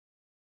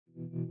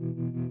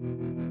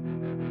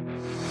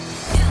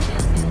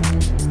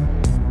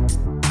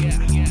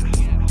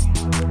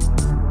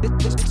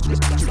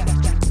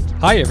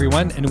Hi,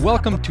 everyone, and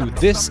welcome to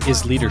This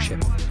is Leadership,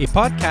 a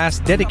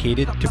podcast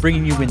dedicated to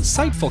bringing you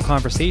insightful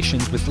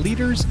conversations with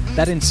leaders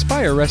that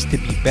inspire us to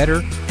be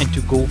better and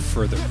to go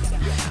further.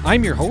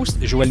 I'm your host,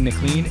 Joel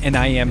McLean, and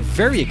I am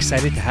very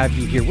excited to have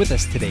you here with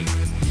us today.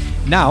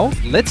 Now,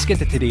 let's get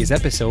to today's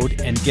episode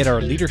and get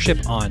our leadership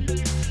on.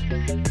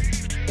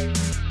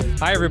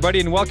 Hi, everybody,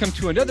 and welcome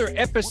to another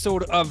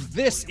episode of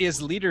This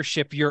is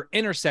Leadership, your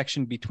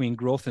intersection between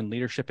growth and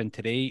leadership. And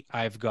today,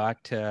 I've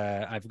got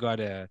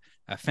a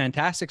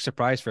fantastic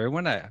surprise for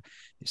everyone.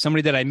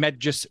 Somebody that I met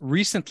just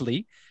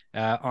recently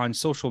on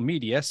social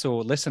media. So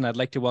listen, I'd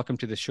like to welcome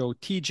to the show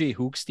TJ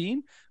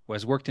Hoogsteen, who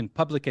has worked in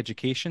public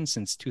education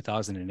since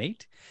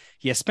 2008.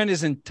 He has spent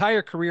his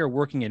entire career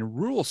working in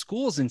rural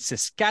schools in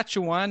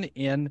Saskatchewan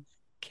in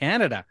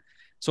Canada.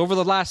 So over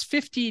the last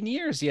 15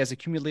 years, he has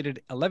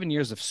accumulated 11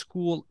 years of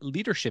school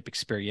leadership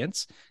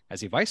experience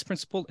as a vice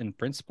principal and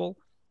principal,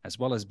 as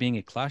well as being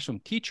a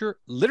classroom teacher,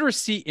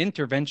 literacy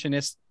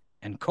interventionist,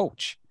 and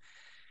coach.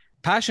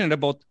 Passionate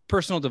about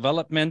personal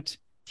development,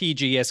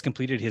 TJ has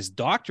completed his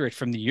doctorate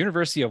from the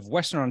University of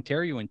Western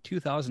Ontario in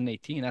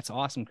 2018. That's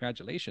awesome.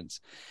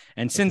 Congratulations.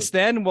 And since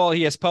then, well,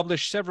 he has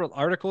published several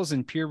articles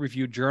in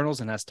peer-reviewed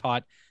journals and has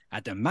taught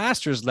at the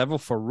master's level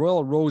for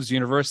Royal Roads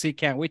University.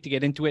 Can't wait to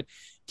get into it.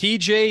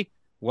 TJ,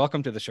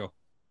 welcome to the show.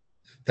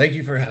 Thank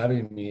you for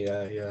having me.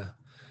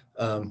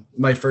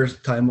 My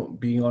first time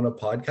being on a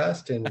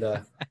podcast,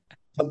 and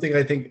something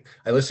I think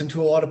I listen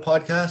to a lot of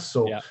podcasts,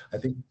 so yeah. I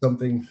think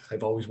something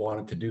I've always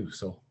wanted to do.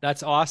 So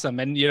that's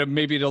awesome, and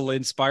maybe it'll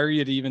inspire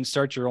you to even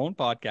start your own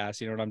podcast.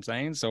 You know what I'm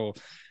saying? So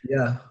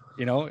yeah,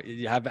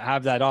 you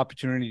have that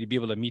opportunity to be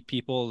able to meet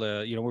people.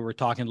 We were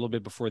talking a little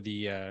bit before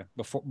the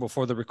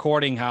before the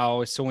recording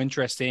how it's so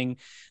interesting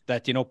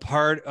that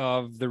part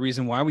of the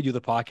reason why we do the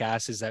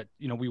podcast is that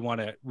we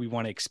want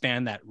to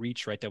expand that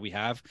reach, right, that we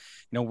have.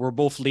 We're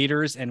both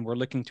leaders and we're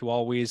looking to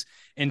always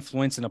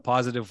influence in a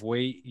positive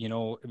way,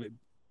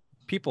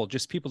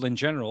 people in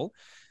general,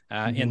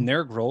 in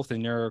their growth,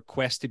 in their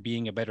quest to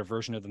being a better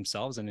version of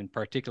themselves, and in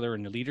particular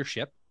in the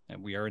leadership.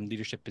 And we are in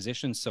leadership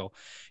positions. So,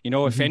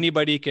 if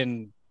anybody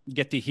can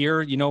get to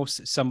hear,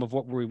 some of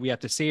what we have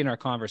to say in our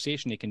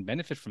conversation, they can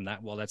benefit from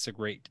that. Well, that's a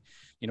great,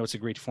 it's a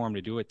great form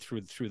to do it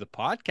through the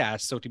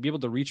podcast. So to be able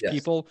to reach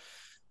people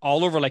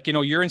all over, like,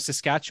 you're in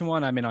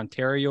Saskatchewan, I'm in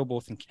Ontario,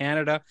 both in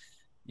Canada,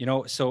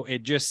 so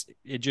it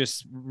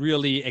just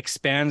really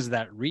expands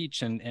that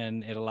reach,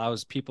 and it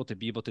allows people to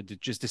be able to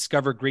just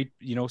discover great,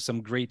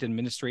 some great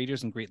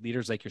administrators and great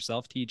leaders like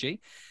yourself, TJ.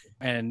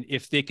 And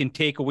if they can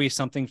take away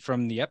something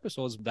from the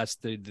episodes, that's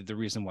the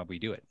reason why we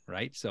do it.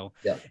 Right. So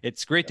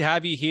it's great to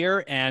have you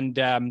here. And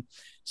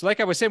so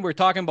like I was saying, we're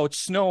talking about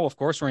snow. Of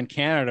course, we're in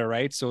Canada,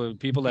 right? So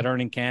people that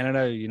aren't in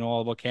Canada,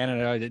 all about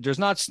Canada. There's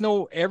not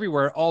snow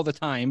everywhere all the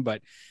time,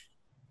 but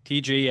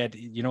TJ, at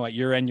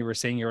your end, you were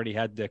saying you already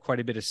had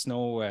quite a bit of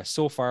snow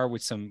so far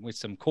with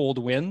some cold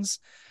winds.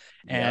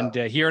 And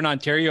here in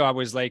Ontario, I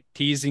was like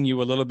teasing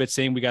you a little bit,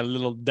 saying we got a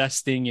little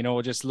dusting,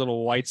 just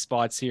little white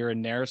spots here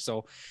and there.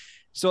 So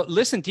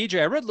listen, TJ,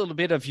 I read a little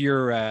bit of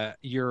your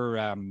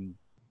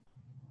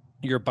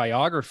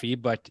biography,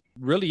 but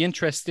really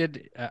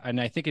interested,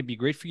 and I think it'd be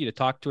great for you to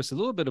talk to us a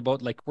little bit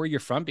about like where you're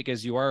from,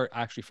 because you are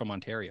actually from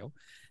Ontario.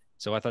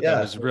 So I thought that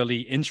was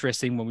really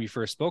interesting when we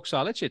first spoke. So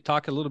I'll let you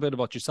talk a little bit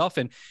about yourself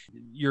and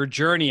your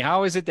journey.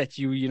 How is it that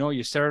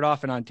you started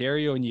off in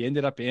Ontario and you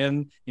ended up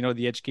in,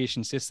 the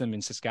education system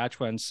in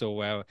Saskatchewan?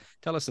 So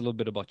tell us a little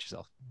bit about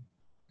yourself.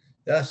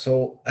 Yeah.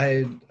 So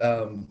I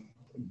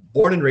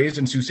born and raised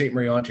in Sault Ste.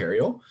 Marie,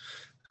 Ontario.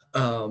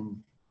 I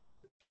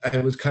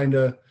was kind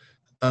of,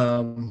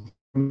 from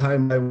the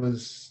time I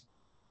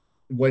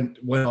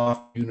went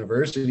off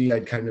university,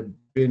 I'd kind of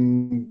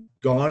been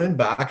gone and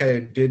back. I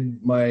did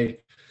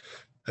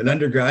an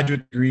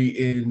undergraduate degree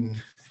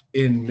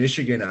in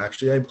Michigan.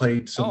 Actually, I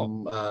played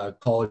some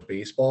college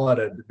baseball at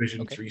a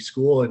Division III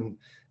school in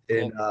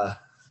a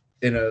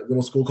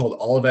little school called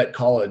Olivet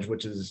College,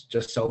 which is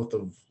just south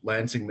of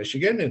Lansing,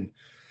 Michigan.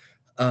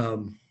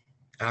 And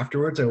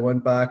afterwards, I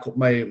went back.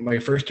 My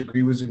first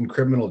degree was in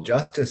criminal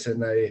justice,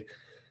 and I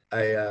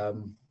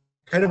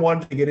kind of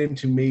wanted to get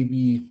into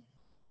maybe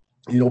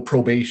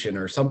probation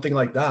or something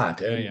like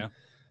that.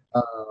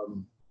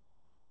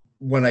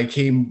 When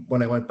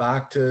I went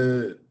back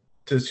to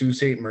Sault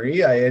Ste.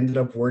 Marie, I ended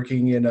up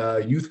working in a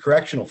youth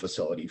correctional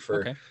facility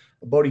for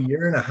about a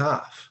year and a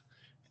half.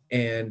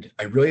 And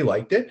I really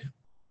liked it.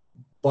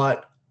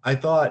 But I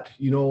thought,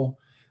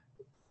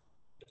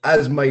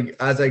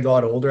 as I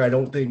got older, I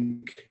don't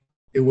think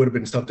it would have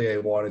been something I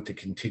wanted to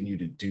continue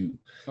to do.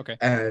 Okay.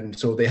 And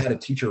so they had a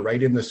teacher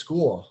right in the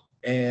school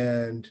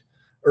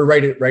or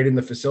right in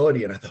the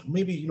facility. And I thought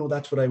maybe,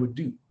 that's what I would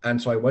do.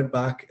 And so I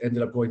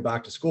ended up going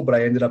back to school, but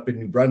I ended up in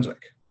New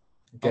Brunswick,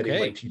 getting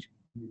my teaching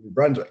in New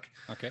Brunswick.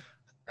 Okay.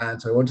 And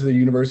so I went to the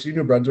University of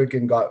New Brunswick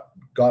and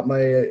got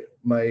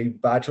my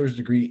bachelor's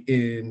degree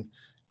in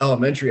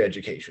elementary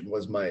education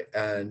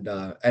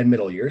and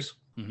middle years,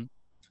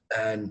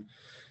 and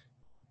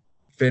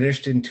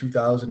finished in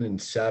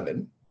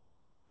 2007.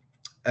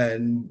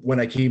 And when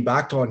I came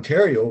back to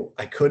Ontario,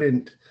 I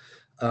couldn't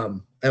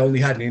I only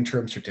had an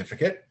interim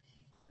certificate.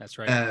 That's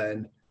right.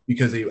 And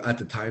because at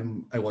the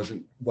time I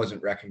wasn't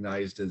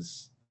recognized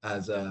as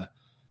a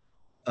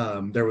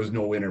there was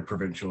no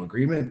interprovincial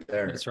agreement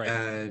there. That's right.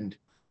 And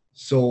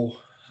so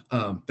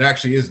there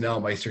actually is now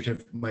my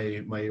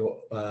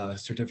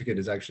certificate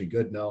is actually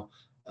good now,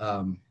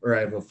 or I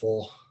have a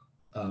full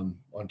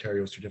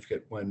Ontario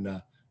certificate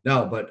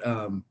now. But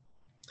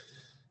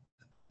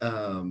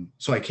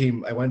so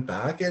I went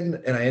back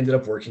and I ended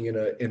up working in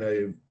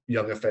a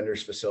young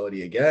offenders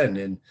facility again,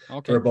 and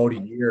for about a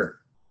year,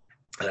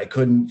 and I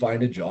couldn't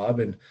find a job,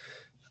 and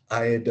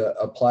I had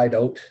applied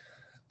out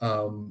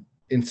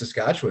in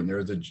Saskatchewan.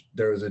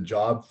 There was a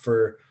job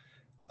for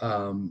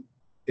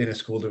in a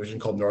school division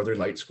called Northern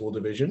Light School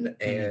Division,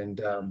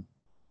 and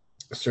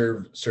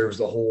serves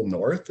the whole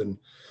north. And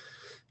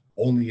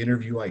only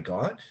interview I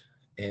got,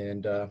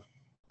 and I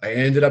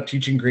ended up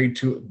teaching grade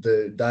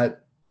 2.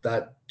 That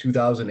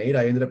 2008,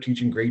 I ended up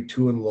teaching grade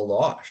 2 in La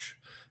Loche,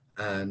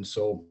 and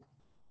so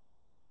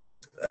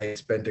I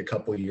spent a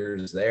couple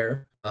years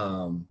there,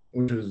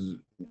 which was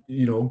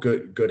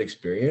good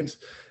experience.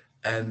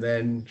 And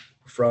then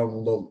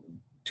from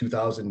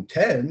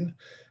 2010,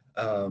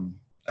 I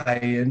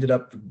ended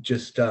up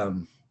just I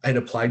had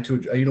applied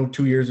to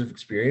 2 years of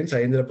experience.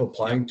 I ended up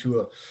applying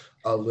to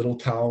a little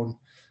town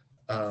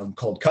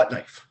called Cut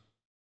Knife.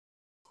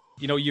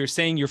 You're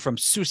saying you're from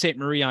Sault Ste.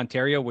 Marie,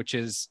 Ontario, which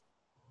is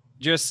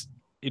just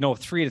 3 to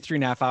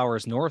 3.5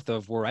 hours north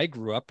of where I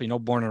grew up,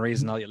 born and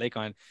raised in Elliott Lake,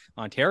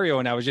 Ontario.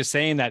 And I was just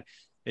saying that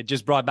it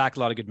just brought back a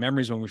lot of good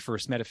memories when we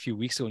first met a few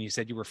weeks ago, and you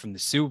said you were from the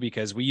Sioux,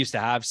 because we used to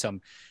have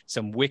some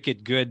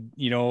wicked good,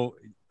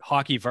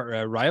 hockey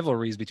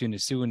rivalries between the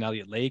Sioux and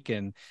Elliott Lake,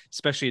 and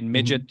especially in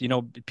midget,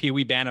 Pee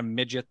Wee Bantam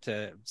midget.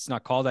 It's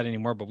not called that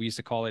anymore, but we used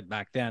to call it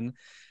back then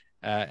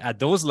at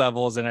those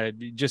levels. And I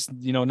just,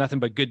 nothing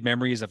but good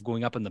memories of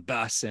going up on the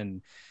bus,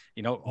 and,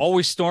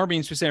 always stormy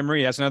in Sault Ste.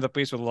 Marie. That's another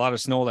place with a lot of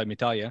snow, let me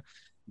tell you.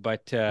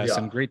 But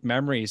some great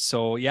memories.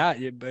 So yeah,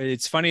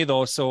 it's funny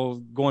though.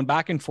 So going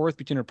back and forth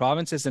between our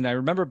provinces, and I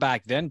remember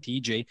back then,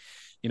 TJ,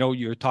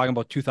 you were talking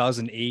about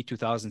 2008,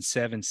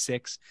 2007,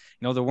 6.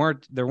 There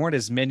weren't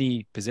as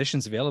many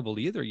positions available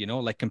either.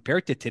 Like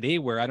compared to today,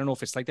 where I don't know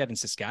if it's like that in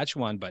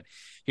Saskatchewan, but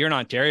here in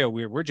Ontario,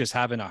 we're just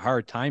having a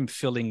hard time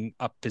filling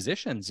up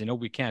positions.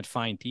 We can't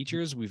find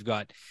teachers. We've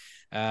got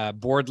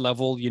board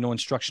level,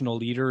 instructional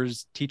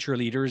leaders, teacher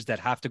leaders that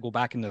have to go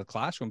back into the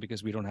classroom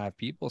because we don't have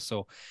people.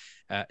 So,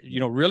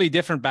 really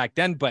different back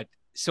then. But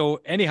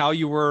so anyhow,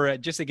 you were,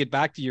 just to get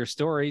back to your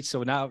story,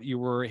 so now you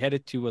were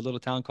headed to a little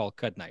town called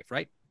Cut Knife,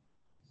 right?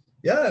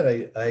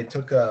 Yeah, I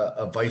took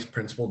a vice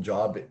principal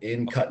job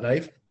in Cut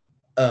Knife,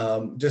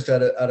 just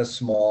at a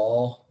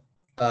small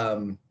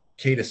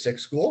K-6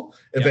 school.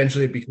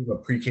 Eventually it became a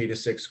pre-K to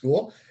 6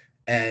 school.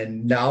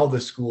 And now the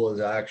school is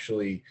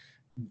actually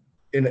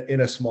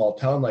in a small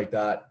town like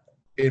that.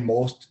 In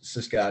most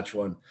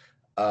Saskatchewan,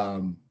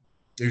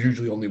 there's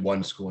usually only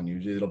one school, and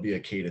usually it'll be a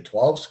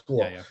K-12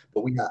 school.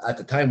 But at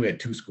the time we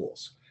had 2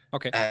 schools.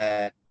 Okay.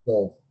 And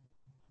so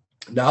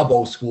now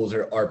both schools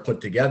are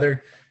put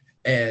together.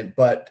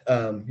 But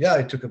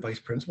I took a vice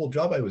principal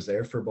job. I was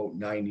there for about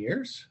 9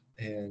 years.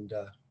 And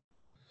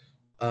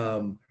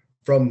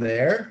from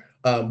there,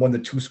 when the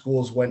 2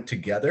 schools went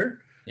together,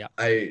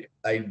 I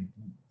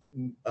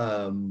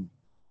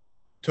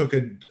took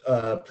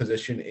a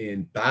position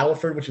in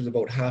Battleford, which is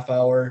about half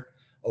hour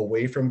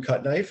away from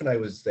Cut Knife, and I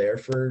was there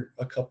for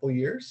a couple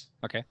years.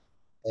 Okay.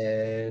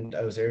 And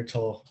I was there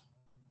till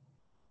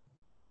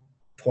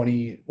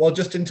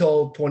just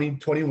until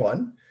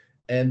 2021.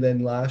 And then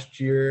last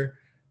year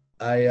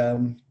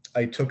I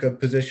took a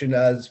position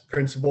as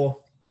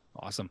principal.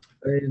 Awesome.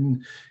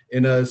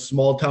 In a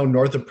small town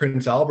north of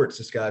Prince Albert,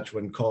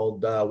 Saskatchewan,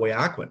 called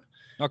Wahyaquin.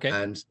 Okay.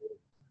 And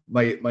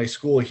my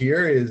school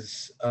here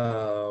is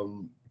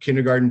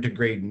kindergarten to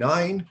grade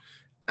 9.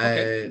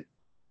 Okay.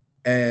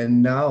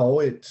 And now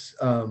it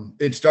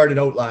started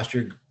out last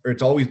year, or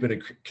it's always been a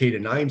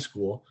K-9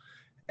 school.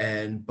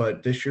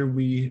 But this year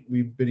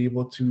we've been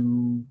able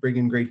to bring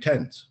in grade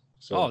 10s.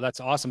 So, that's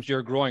awesome. So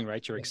you're growing,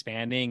 right? You're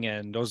expanding,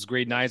 and those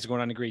grade 9s are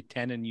going on to grade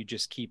 10, and you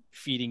just keep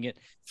feeding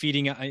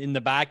in the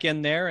back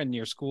end there, and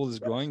your school is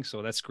growing.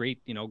 So that's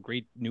great.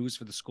 Great news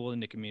for the school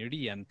and the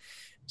community. And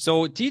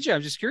so, TJ,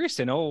 I'm just curious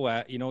to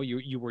know,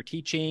 you were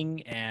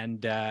teaching,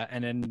 and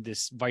then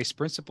this vice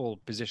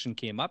principal position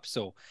came up.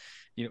 So,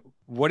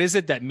 what is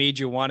it that made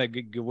you want to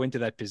go into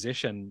that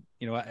position,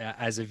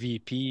 as a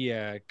VP,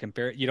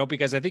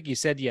 because I think you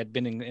said you had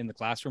been in the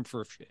classroom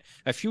for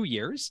a few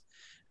years.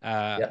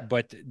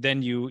 But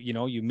then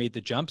you made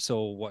the jump.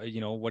 So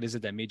what is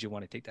it that made you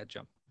want to take that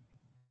jump?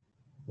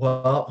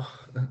 Well,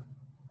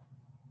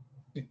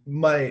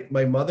 my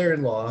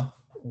mother-in-law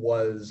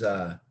was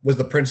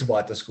the principal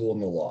at the school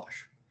in La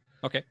Loche.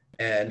 Okay.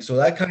 And so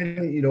that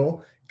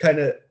kind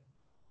of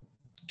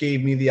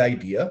gave me the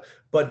idea,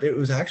 but it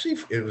was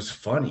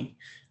funny.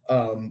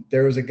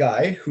 There was a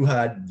guy who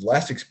had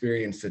less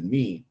experience than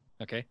me.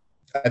 Okay.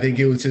 I think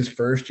it was his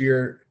first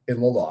year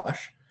in La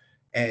Loche,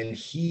 and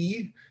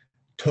he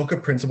took a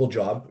principal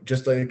job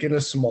just like in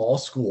a small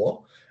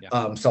school,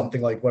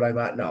 something like what I'm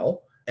at now.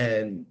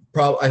 And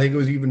I think it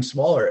was even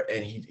smaller.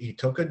 And he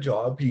took a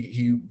job.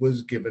 He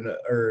was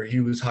he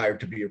was hired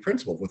to be a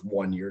principal with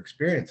 1 year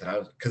experience.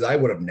 And because I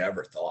would have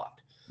never thought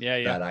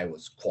that I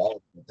was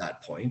qualified at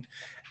that point.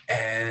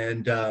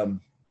 And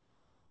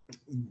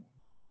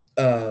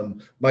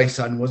my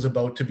son was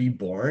about to be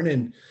born,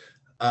 and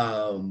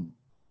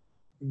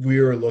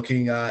we were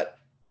looking at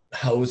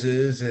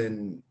houses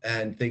and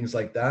things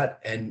like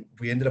that. And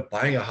we ended up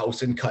buying a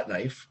house in Cut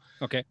Knife.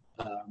 Okay.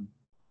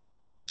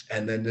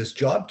 And then this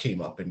job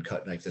came up in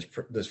Cut Knife,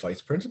 this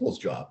vice principal's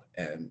job.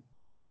 And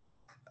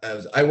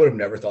I would have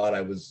never thought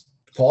I was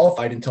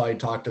qualified until I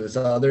talked to this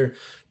other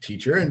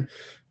teacher, and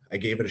I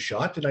gave it a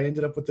shot, and I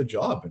ended up with the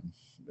job. And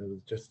it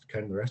was just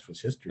kind of, the rest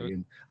was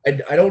history.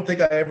 And I don't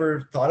think I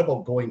ever thought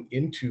about going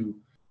into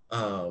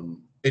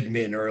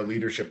admin or a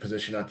leadership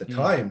position at the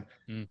time.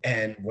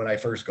 And when I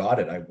first got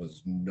it, I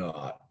was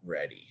not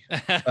ready.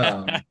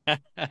 I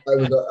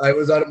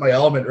was out of my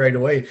element right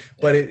away,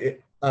 but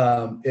it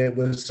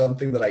was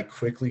something that I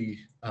quickly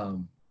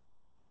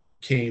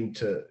came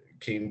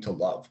to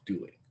love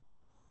doing.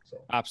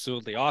 So.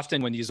 Absolutely.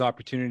 Often when these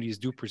opportunities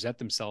do present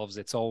themselves,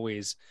 it's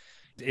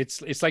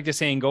like the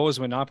saying goes,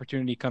 when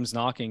opportunity comes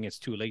knocking, it's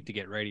too late to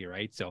get ready,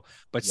 right? So,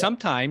 but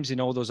sometimes,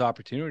 those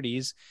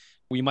opportunities,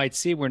 we might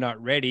see we're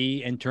not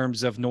ready in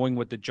terms of knowing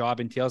what the job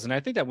entails. And I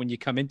think that when you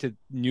come into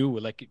new,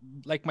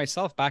 like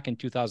myself back in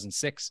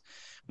 2006,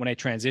 when I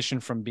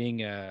transitioned from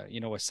being a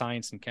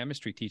science and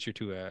chemistry teacher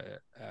to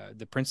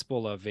the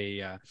principal of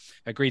a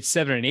grade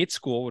 7 and 8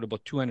 school with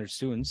about 200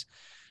 students,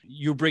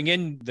 you bring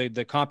in the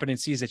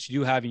competencies that you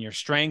do have in your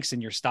strengths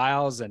and your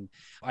styles. And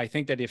I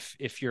think that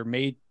if you're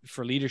made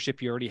for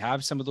leadership, you already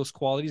have some of those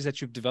qualities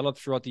that you've developed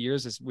throughout the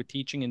years with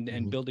teaching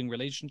and building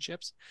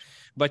relationships.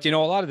 But, a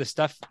lot of the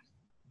stuff,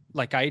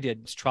 like I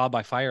did, it's trial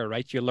by fire,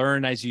 right? You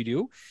learn as you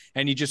do,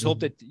 and you just hope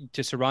that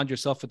to surround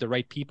yourself with the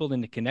right people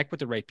and to connect with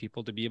the right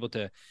people to be able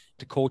to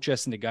coach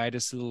us and to guide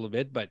us a little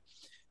bit. But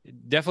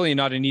definitely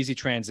not an easy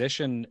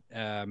transition.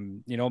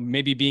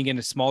 Maybe being in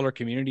a smaller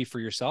community for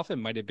yourself, it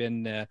might have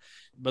been a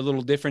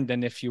little different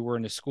than if you were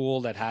in a school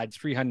that had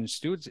 300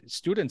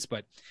 students,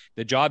 but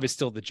the job is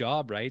still the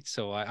job, right?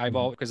 So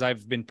because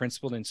I've been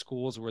principal in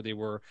schools where there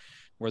were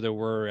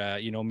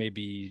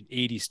maybe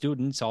 80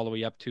 students all the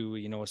way up to,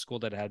 a school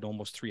that had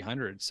almost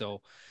 300.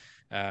 So,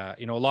 a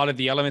lot of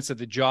the elements of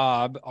the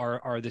job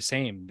are the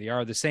same. They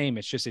are the same.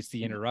 It's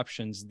the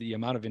interruptions, the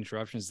amount of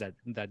interruptions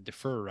that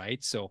differ,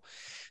 right? So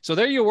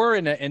there you were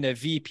in a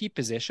VP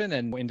position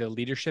and into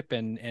leadership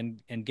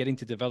and getting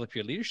to develop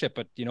your leadership.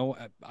 But,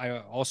 I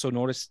also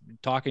noticed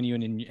talking to you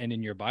and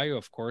in your bio,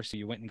 of course,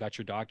 you went and got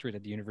your doctorate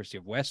at the University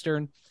of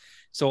Western.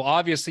 So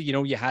obviously,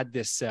 you had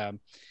this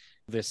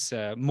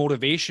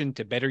motivation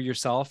to better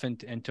yourself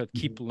and to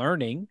keep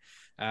learning.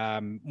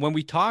 When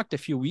we talked a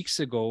few weeks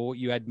ago,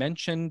 you had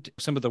mentioned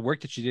some of the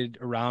work that you did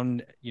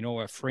around,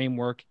 a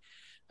framework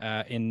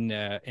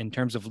in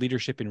terms of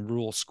leadership in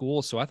rural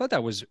schools. So I thought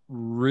that was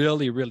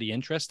really, really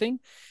interesting.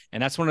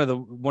 And that's one of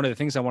the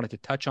things I wanted to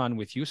touch on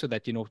with you so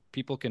that,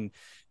 people can,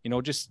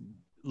 just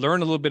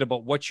learn a little bit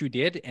about what you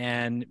did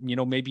and,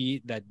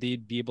 maybe that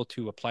they'd be able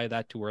to apply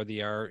that to where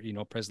they are,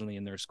 presently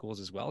in their schools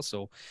as well.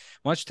 So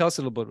why don't you tell us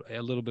a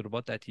little bit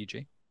about that,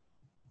 TJ?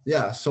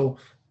 Yeah. So,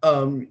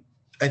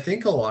 I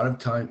think a lot of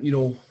time,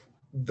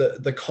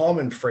 the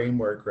common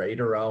framework, right,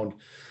 around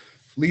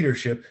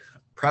leadership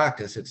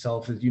practice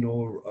itself is, a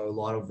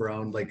lot of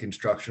around like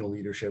instructional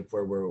leadership,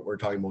 where we're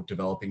talking about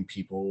developing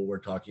people, we're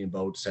talking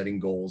about setting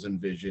goals and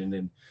vision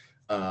and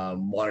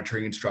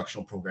monitoring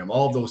instructional program,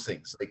 all of those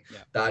things.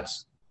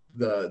 That's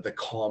the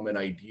common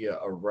idea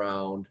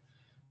around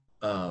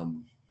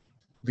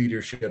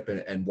leadership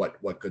and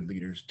what good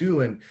leaders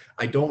do. And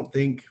I don't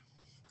think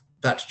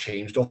that's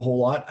changed a whole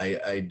lot.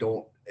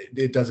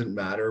 It doesn't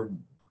matter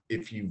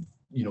if you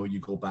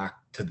go back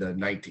to the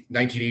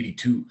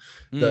 1982,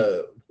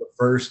 the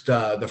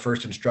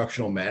first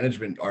instructional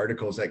management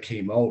articles that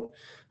came out,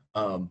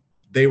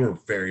 they were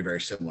very, very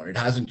similar. It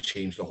hasn't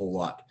changed a whole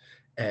lot.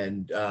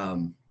 And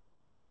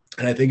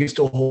I think it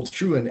still holds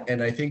true.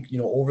 And I think,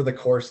 over the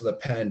course of the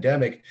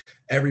pandemic,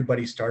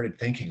 everybody started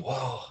thinking,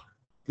 wow,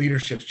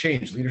 leadership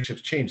hasn't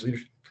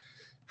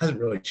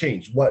really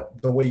changed.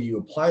 The way you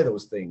apply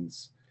those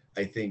things,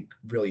 I think,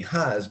 really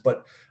has.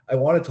 But I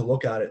wanted to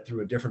look at it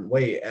through a different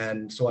way.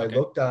 And so I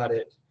looked at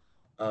it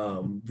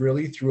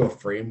really through a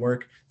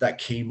framework that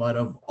came out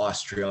of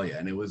Australia.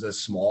 And it was a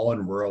small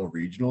and rural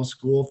regional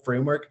school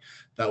framework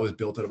that was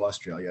built out of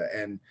Australia.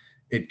 And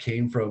it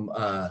came from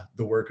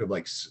the work of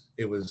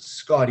it was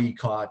Scott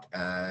Ecott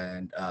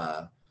and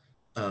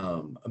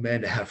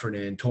Amanda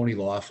Heffernan, Tony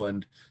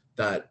Laughlin,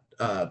 that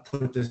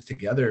put this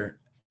together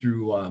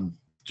through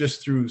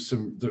through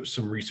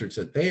some research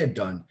that they had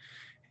done.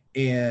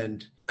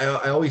 And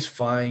I always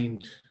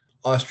find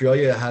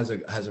Australia has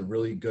a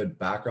really good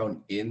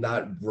background in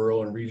that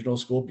rural and regional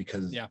school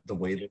because the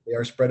way that they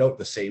are spread out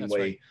the same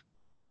way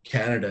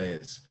Canada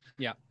is.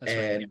 Yeah.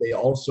 And they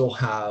also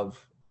have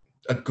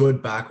a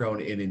good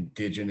background in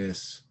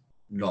Indigenous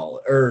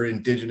knowledge or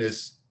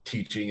Indigenous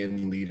teaching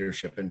and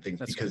leadership and things,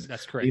 because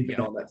that's correct. they've been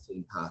Yeah. on that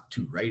same path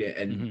too, right?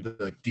 And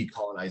Mm-hmm. the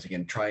decolonizing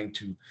and trying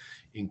to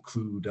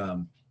include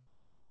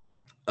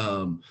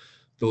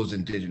those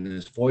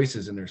Indigenous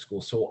voices in their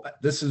school. So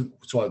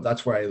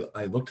that's where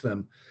I looked to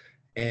them,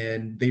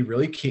 and they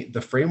really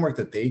the framework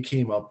that they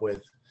came up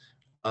with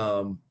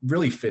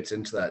really fits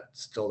into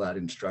that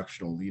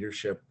instructional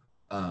leadership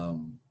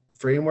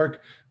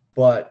framework,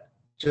 but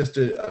just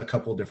a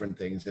couple of different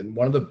things. And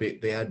one of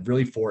they had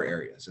really 4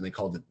 areas, and they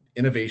called it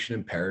innovation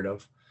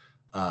imperative,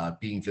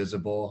 being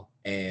visible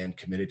and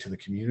committed to the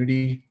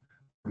community,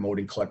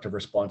 promoting collective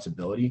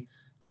responsibility,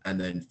 and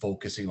then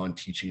focusing on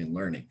teaching and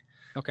learning.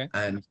 Okay.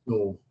 And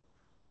so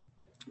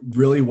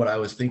really what I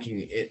was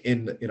thinking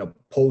in a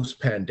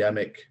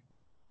post-pandemic,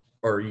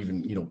 or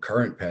even,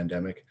 current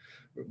pandemic,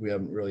 we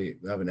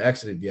haven't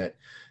exited yet,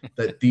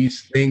 that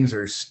these things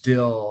are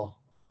still,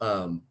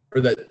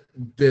 or that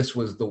this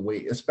was the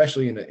way,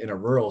 especially in a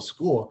rural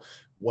school,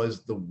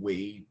 was the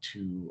way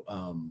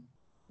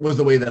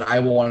that I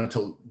wanted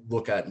to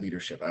look at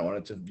leadership. I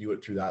wanted to view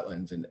it through that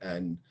lens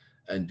and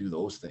do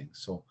those things.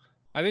 So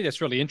I think that's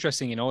really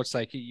interesting. It's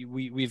like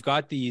we've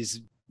got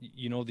these,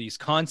 these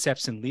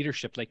concepts in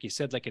leadership, like you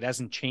said, like it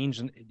hasn't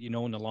changed, in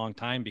a long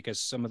time, because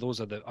some of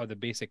those are the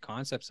basic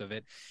concepts of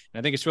it. And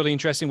I think it's really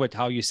interesting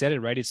how you said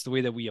it, right? It's the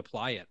way that we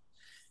apply it.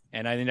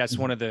 And I think that's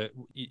one of the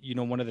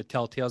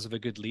telltales of a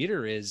good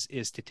leader is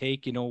to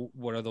take,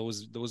 what are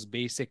those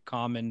basic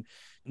common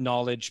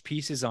knowledge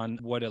pieces on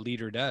what a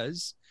leader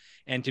does,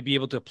 and to be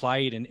able to apply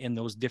it in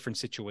those different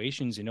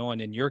situations,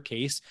 and in your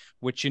case,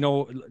 which,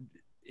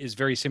 is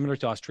very similar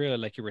to Australia.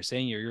 Like you were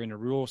saying, you're in a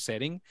rural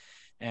setting,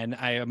 and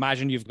I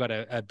imagine you've got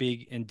a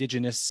big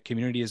Indigenous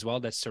community as well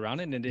that's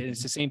surrounded. And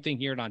it's the same thing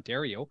here in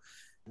Ontario.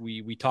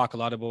 We talk a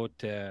lot about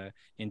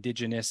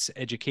Indigenous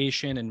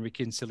education and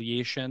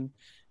reconciliation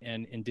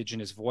and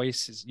Indigenous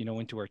voices,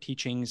 into our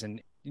teachings,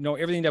 and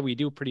everything that we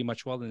do pretty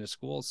much well in the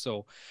schools.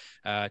 So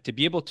to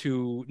be able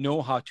to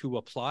know how to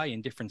apply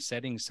in different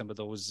settings some of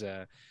those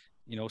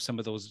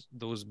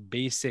those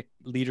basic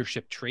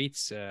leadership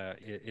traits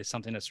is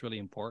something that's really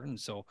important.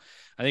 So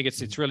I think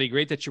it's really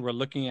great that you were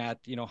looking at,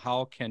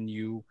 how can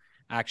you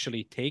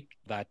actually take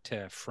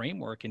that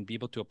framework and be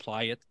able to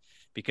apply it,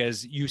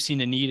 because you've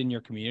seen a need in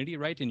your community,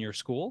 right, in your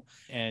school,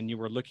 and you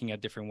were looking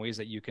at different ways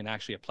that you can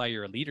actually apply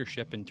your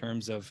leadership in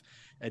terms of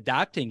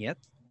adapting it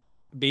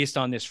based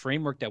on this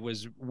framework that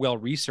was well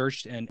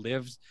researched and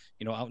lived,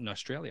 out in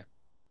Australia.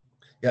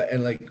 Yeah,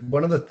 and like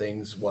one of the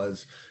things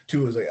was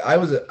like I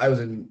was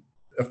in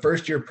a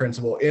first year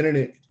principal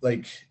in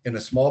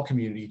a small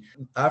community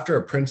after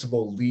a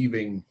principal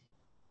leaving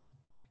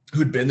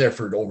who'd been there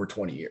for over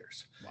 20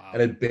 years. Wow.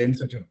 And had been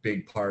such a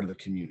big part of the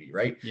community,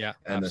 right? Yeah,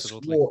 and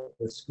absolutely.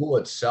 The school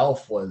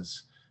itself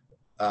was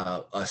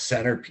a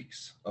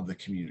centerpiece of the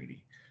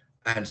community.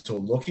 And so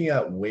looking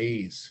at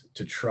ways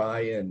to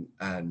try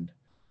and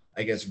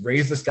I guess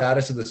raise the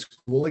status of the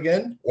school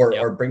again,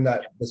 or bring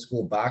the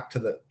school back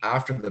to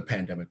after the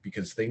pandemic,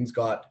 because things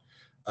got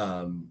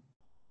when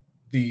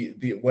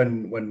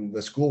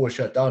the school was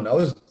shut down,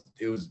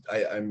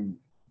 I'm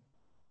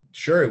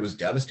sure it was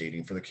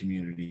devastating for the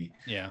community.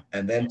 Yeah.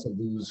 And then to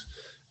lose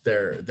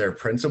their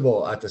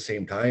principal at the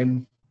same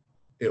time,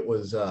 it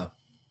was a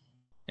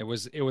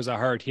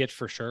hard hit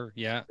for sure.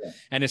 Yeah.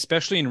 And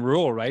especially in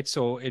rural, right?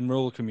 So in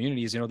rural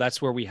communities,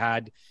 that's where we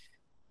had,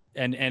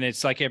 and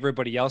it's like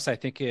everybody else, I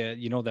think,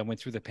 that went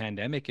through the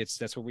pandemic.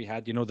 That's where we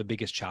had, the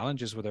biggest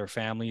challenges with our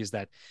families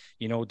that,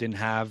 didn't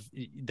have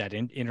that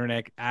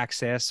internet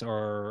access,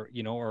 or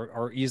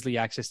easily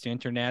access to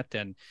internet,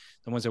 and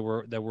the ones that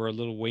were a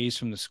little ways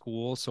from the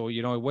school. So,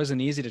 it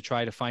wasn't easy to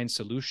try to find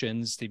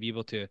solutions to be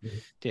able to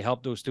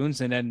help those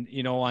students. And then,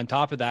 on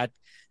top of that,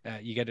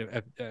 you get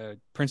a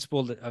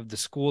principal of the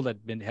school that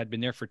had been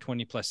there for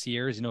 20 plus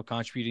years,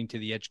 contributing to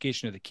the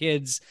education of the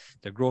kids,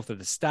 the growth of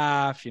the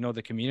staff,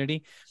 the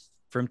community.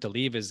 For him to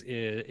leave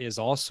is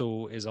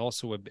also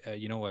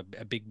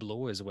a big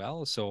blow as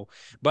well. So,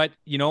 but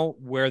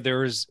where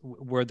there's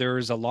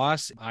a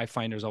loss, I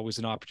find there's always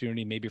an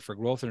opportunity, maybe for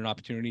growth, and an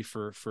opportunity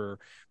for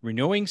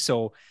renewing.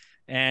 So,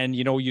 and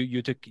you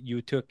took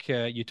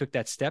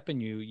that step,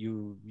 and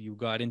you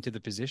got into the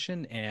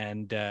position,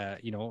 and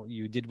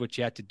you did what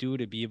you had to do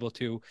to be able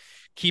to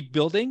keep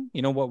building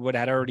what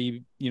had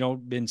already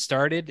been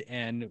started,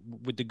 and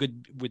with the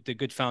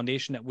good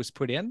foundation that was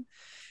put in,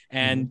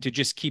 and to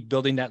just keep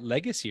building that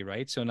legacy,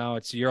 right? So now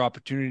it's your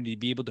opportunity to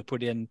be able to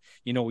put in,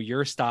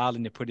 your style,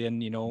 and to put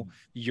in,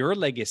 your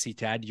legacy,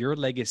 to add your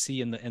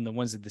legacy, and the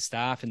ones of the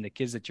staff and the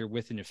kids that you're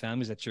with, and your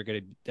families that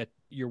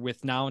you're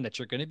with now, and that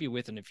you're going to be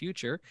with in the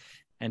future,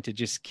 and to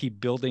just keep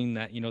building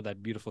that,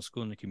 that beautiful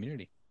school in the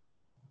community.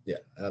 Yeah,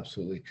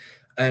 absolutely.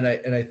 And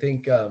I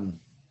think,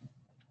 one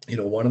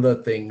of the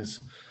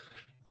things,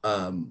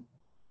 one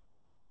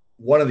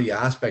of the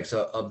aspects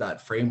of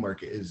that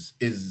framework is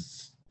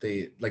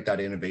that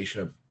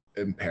innovation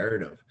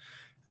imperative.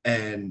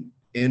 And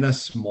in a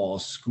small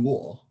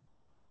school,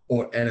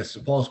 in a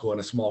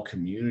small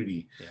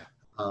community,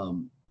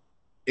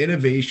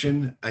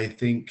 innovation, I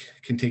think,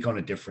 can take on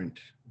that different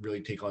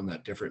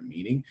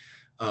meaning.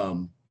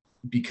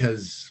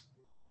 Because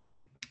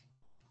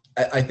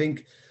I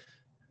think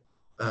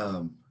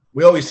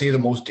we always say the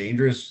most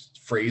dangerous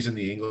phrase in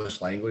the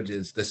English language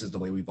is "this is the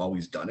way we've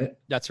always done it."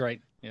 That's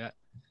right. Yeah.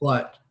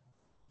 But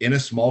in a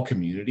small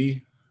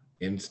community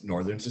in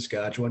northern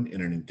Saskatchewan,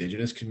 in an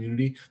Indigenous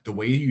community, the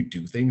way you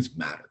do things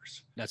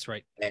matters. That's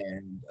right.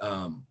 And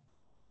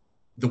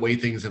the way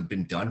things have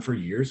been done for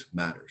years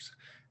matters.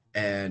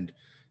 And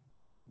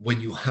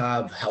when you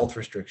have health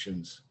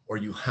restrictions or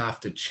you have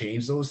to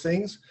change those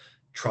things,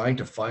 trying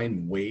to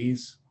find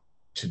ways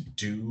to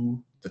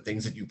do the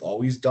things that you've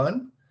always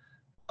done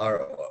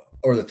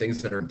or the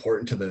things that are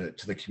important to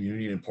the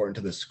community and important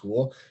to the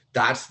school,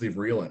 that's the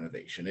real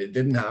innovation. It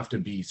didn't have to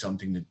be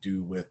something to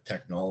do with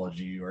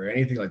technology or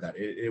anything like that.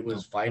 It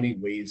was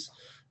finding ways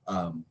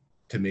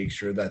to make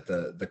sure that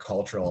the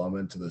cultural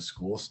element of the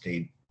school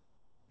stayed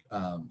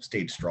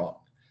strong.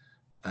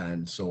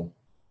 And so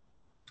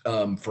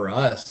for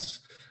us,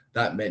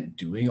 that meant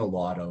doing a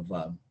lot of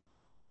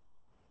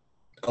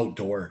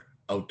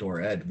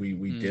outdoor ed.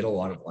 We did a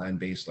lot of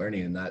land-based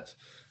learning, and that's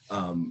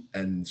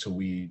and so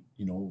we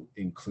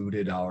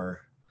included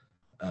our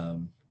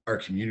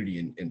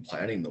community in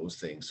planning those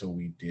things. So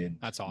we did.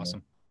 That's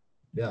awesome.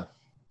 Yeah.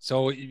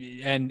 So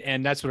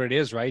and that's what it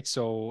is, right?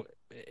 So,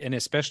 and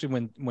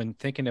especially when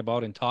thinking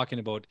about and talking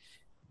about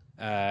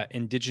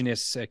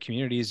Indigenous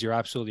communities, you're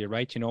absolutely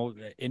right.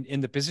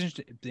 In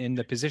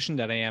the position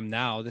that I am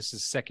now, this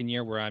is the second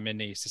year where I'm in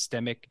a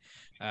systemic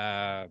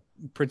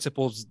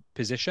principals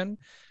position,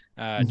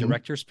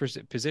 director's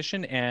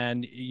position,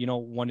 and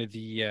one of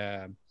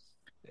the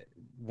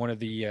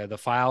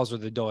files or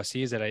the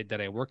dossiers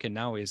that I work in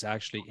now is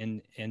actually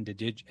in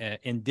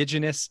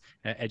Indigenous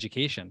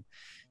education.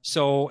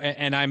 So,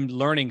 and I'm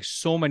learning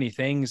so many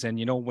things. And,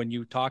 when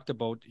you talked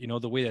about,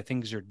 the way that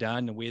things are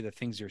done, the way that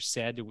things are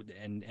said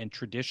and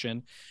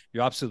tradition,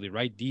 you're absolutely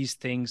right. These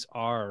things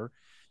are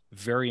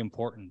very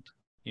important,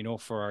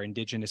 for our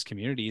Indigenous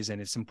communities.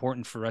 And it's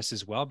important for us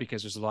as well,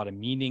 because there's a lot of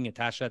meaning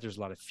attached to that. There's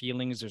a lot of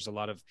feelings. There's a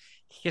lot of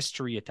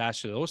history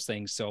attached to those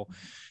things. So,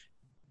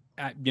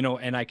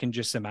 and I can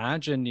just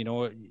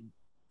imagine,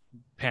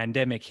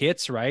 pandemic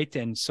hits, right?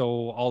 And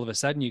so all of a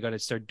sudden you got to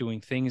start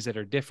doing things that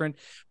are different.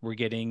 We're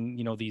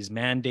getting, these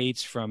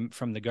mandates from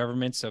the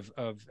governments of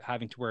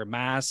having to wear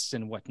masks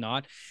and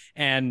whatnot.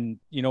 And,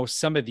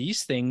 some of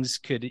these things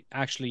could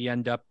actually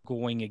end up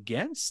going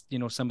against,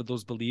 some of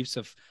those beliefs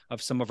of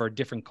some of our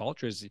different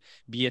cultures,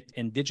 be it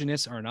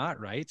Indigenous or not,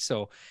 right?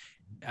 So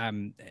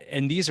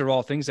and these are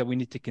all things that we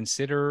need to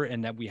consider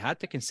and that we had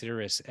to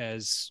consider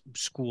as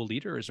school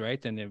leaders,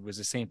 right? And it was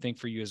the same thing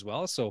for you as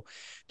well. So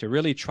to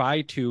really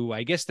try to,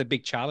 I guess the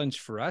big challenge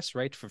for us,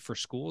 right, for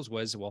schools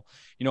was, well,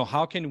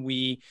 how can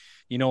we,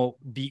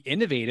 be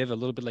innovative a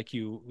little bit, like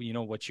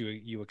what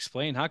you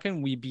explained. How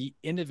can we be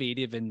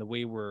innovative in the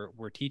way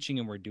we're teaching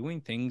and we're doing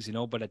things,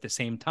 but at the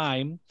same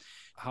time,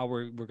 how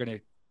we're going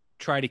to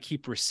try to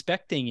keep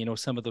respecting,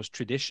 some of those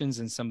traditions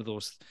and some of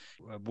those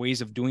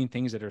ways of doing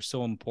things that are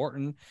so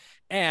important,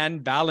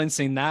 and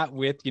balancing that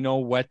with,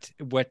 what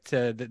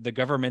the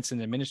governments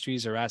and the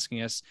ministries are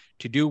asking us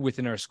to do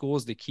within our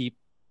schools to keep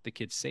the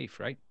kids safe,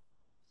 right?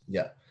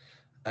 Yeah.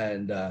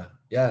 And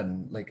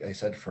and like I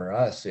said, for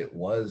us, it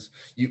was,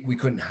 we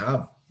couldn't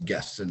have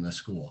guests in the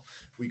school.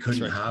 We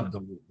couldn't have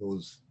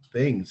those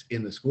things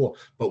in the school,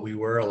 but we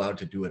were allowed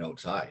to do it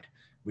outside.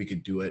 We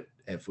could do it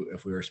if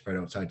we were spread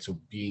outside. So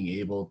being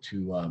able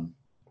to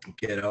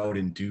get out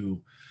and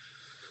do,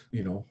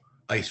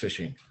 ice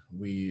fishing.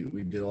 We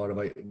did a lot of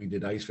we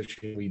did ice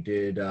fishing. We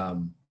did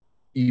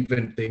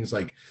even things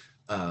like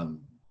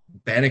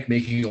bannock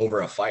making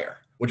over a fire,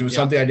 which was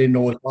something I didn't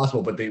know was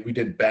possible. But we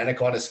did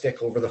bannock on a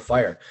stick over the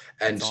fire,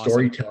 and that's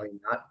storytelling.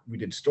 Awesome. We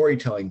did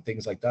storytelling,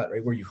 things like that,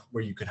 right?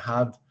 Where you could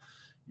have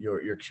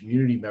your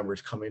community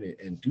members come in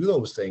and do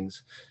those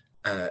things,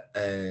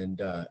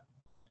 and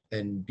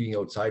being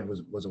outside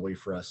was a way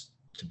for us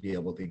to be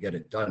able to get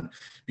it done,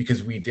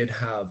 because we did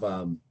have,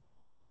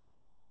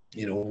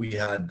 we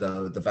had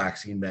the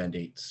vaccine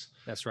mandates.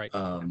 That's right.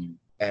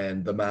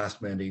 And the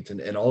mask mandates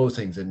and all those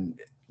things. And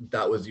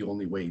that was the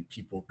only way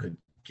people could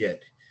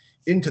get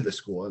into the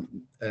school.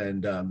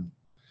 And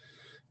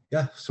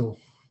so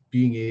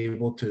being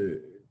able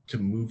to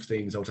move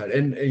things outside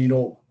and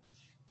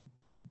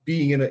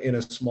being in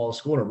a small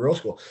school, in a rural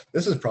school,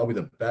 this is probably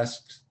the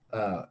best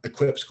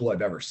equipped school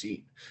I've ever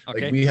seen.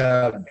 Okay.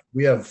 Like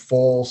we have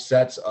full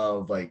sets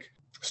of like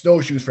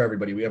snowshoes for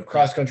everybody. We have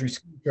cross country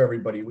skis for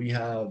everybody. We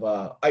have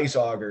ice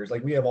augers.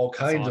 Like we have all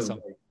kinds of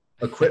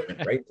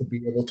equipment, right? To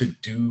be able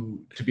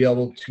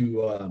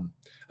to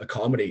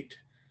accommodate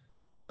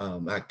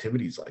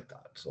activities like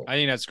that. So I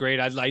think that's great.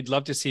 I'd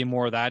love to see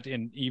more of that.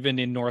 And even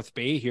in North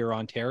Bay here,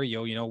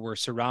 Ontario, we're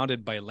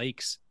surrounded by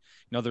lakes.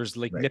 There's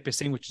Lake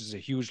Nipissing, which is a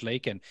huge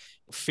lake, and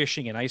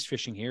fishing and ice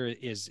fishing here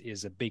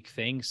is a big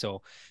thing.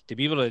 So to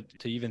be able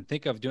to even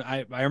think of doing,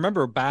 I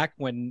remember back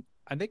when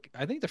I think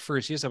the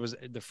first years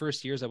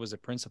I was a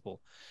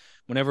principal,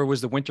 whenever it was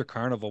the winter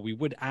carnival, we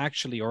would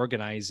actually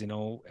organize,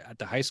 at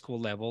the high school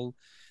level,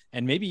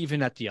 and maybe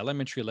even at the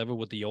elementary level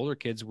with the older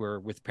kids, where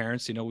with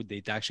parents,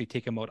 they'd actually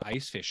take them out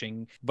ice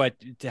fishing. But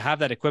to have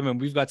that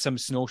equipment, we've got some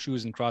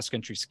snowshoes and cross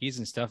country skis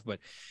and stuff, but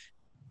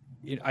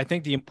I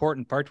think the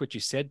important part, what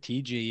you said,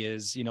 TJ,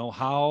 is,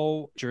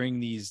 how during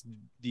these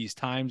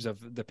times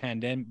of the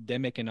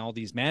pandemic and all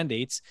these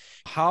mandates,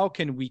 how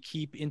can we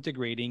keep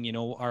integrating,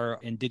 our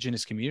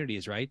Indigenous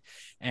communities, right?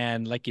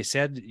 And like you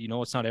said,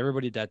 it's not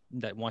everybody that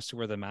wants to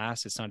wear the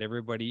mask. It's not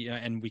everybody,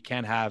 and we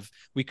couldn't have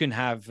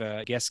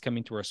guests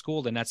coming to our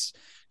school, and that's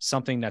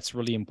something that's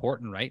really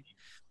important, right?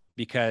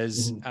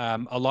 Because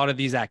a lot of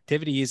these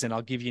activities, and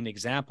I'll give you an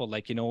example,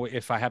 like,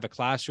 if I have a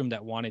classroom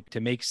that wanted to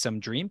make some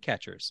dream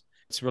catchers,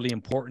 it's really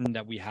important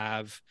that we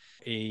have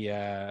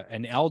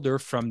an elder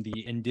from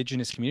the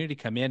Indigenous community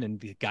come in and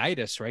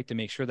guide us, right, to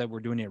make sure that we're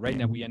doing it right,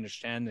 and that we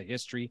understand the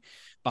history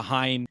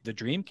behind the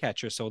dream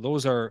catcher. So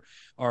those are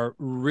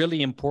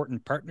really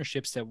important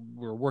partnerships that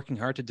we're working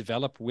hard to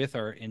develop with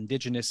our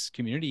Indigenous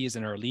communities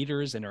and our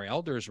leaders and our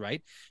elders,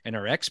 right, and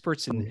our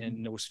experts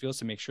in those fields,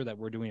 to make sure that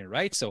we're doing it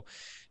right. So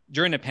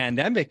during the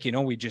pandemic, it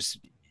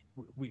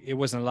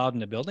wasn't allowed in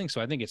the building.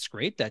 So I think it's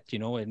great that,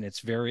 and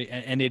it's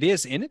and it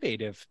is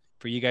innovative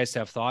for you guys to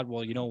have thought,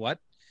 well, you know what,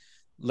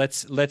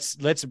 let's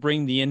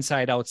bring the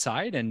inside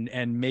outside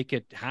and make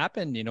it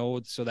happen,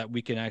 so that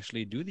we can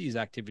actually do these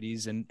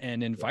activities and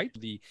invite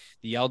the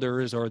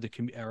elders or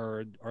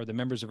the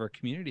members of our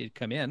community to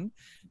come in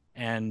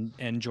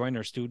and join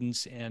our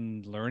students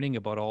and learning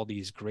about all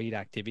these great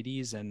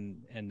activities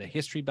and the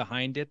history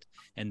behind it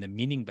and the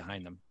meaning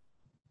behind them.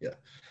 Yeah.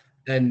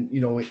 And,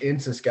 in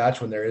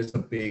Saskatchewan, there is a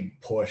big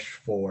push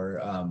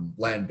for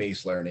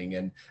land-based learning,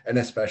 and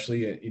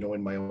especially,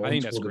 in my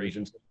own school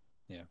divisions.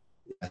 Yeah.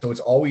 So it's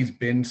always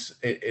been,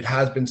 it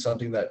has been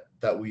something that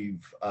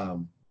we've,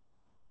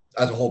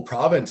 as a whole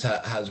province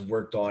has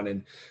worked on,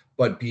 it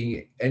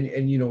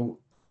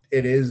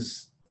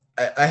is,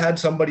 I had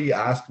somebody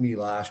ask me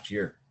last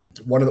year,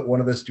 one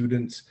of the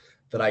students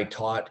that I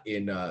taught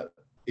in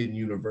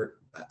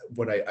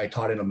when I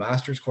taught in a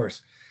master's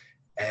course.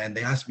 And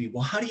they asked me,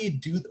 well, how do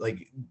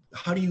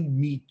you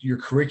meet your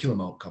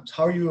curriculum outcomes?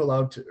 How are you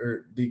allowed to,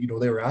 or they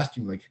were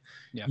asking, like,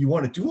 you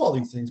want to do all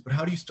these things, but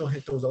how do you still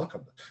hit those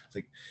outcomes? It's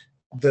like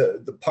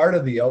the part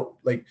of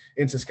like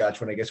in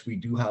Saskatchewan, I guess we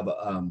do have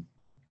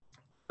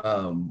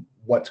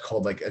what's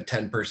called like a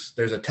 10%.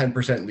 There's a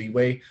 10%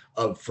 leeway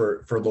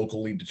for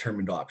locally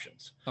determined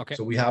options. Okay.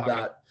 So we have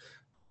that,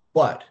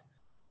 but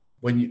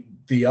when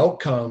the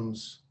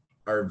outcomes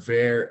are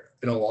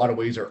in a lot of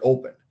ways are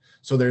open.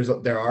 So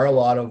there are a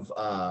lot of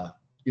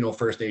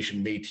First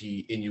Nation,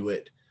 Métis,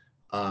 Inuit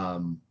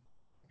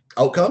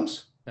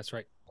outcomes. That's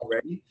right.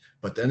 Already,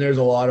 but then there's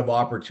a lot of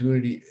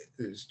opportunity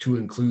to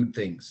include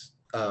things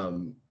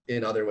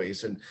in other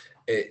ways, and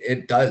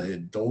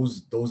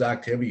those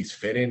activities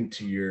fit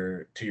into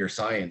your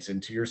science,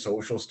 into your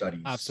social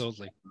studies.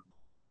 Absolutely.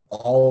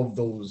 All of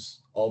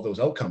those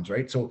outcomes,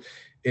 right? So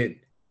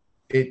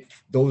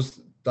those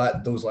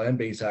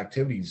land-based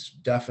activities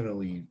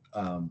definitely.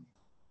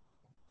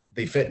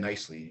 They fit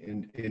nicely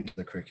into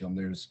the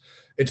curriculum.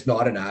 It's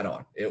not an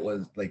add-on. It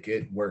was like,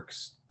 it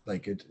works,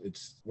 like it's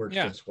works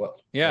just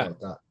well. Yeah. Like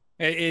that.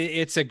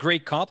 It's a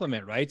great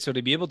compliment, right? So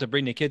to be able to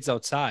bring the kids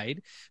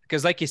outside,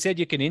 because like you said,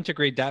 you can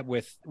integrate that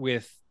with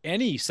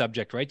any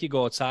subject, right? You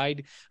go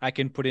outside, I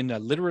can put in a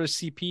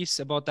literacy piece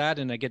about that,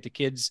 and I get the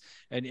kids,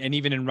 and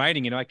even in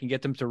writing, I can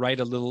get them to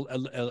write a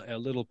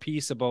little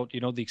piece about,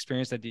 the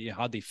experience,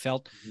 how they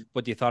felt,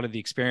 what they thought of the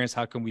experience,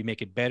 how can we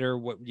make it better,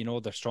 what,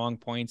 the strong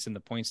points and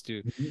the points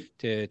to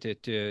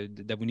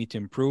that we need to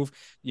improve.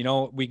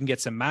 We can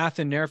get some math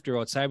in there. If they're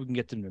outside, we can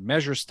get them to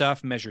measure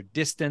stuff, measure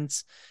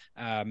distance.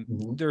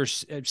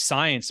 There's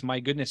science,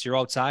 my goodness, you're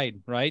outside,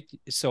 right?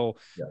 So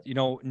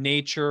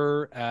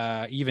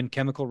nature, even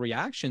chemical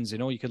reactions,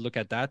 you could look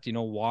at that,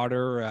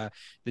 water,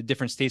 the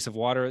different states of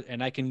water,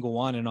 and I can go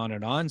on and on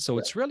and on. So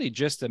it's really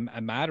just a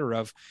matter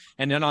of,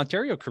 and in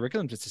Ontario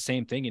curriculums, it's the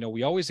same thing.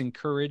 We always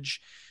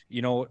encourage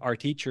our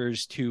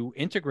teachers to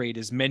integrate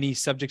as many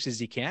subjects as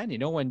you can,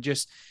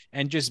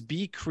 and just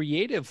be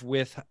creative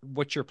with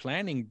what you're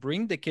planning.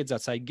 Bring the kids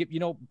outside,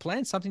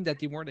 plan something that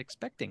they weren't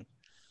expecting.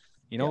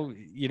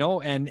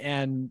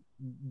 And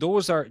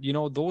those are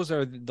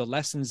the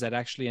lessons that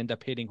actually end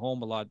up hitting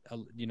home a lot,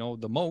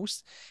 the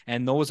most.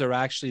 And those are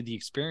actually the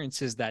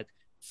experiences that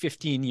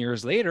 15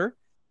 years later,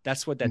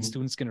 that's what that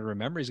student's going to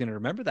remember. He's going to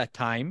remember that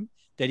time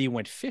that he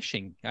went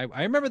fishing.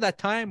 I remember that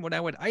time when I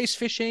went ice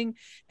fishing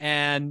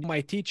and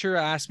my teacher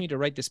asked me to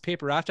write this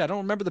paper after. I don't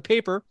remember the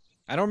paper.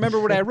 I don't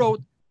remember what I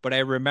wrote, but I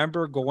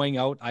remember going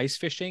out ice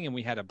fishing, and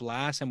we had a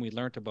blast, and we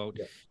learned about,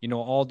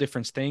 all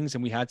different things.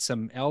 And we had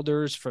some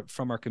elders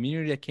from our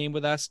community that came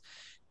with us.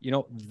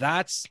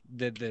 That's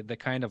the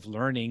kind of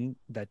learning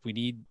that we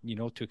need,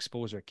 to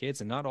expose our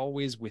kids, and not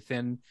always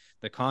within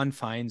the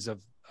confines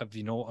of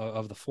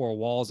the four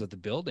walls of the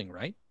building.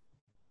 Right.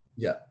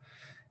 Yeah.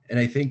 And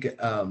I think,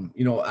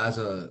 as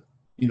a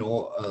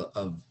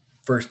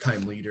first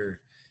time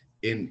leader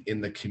in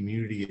the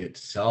community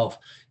itself,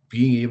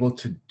 being able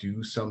to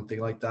do something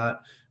like that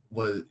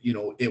was,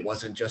 it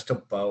wasn't just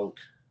about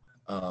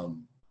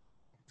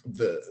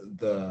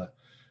the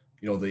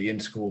the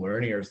in-school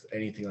learning or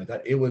anything like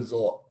that. It was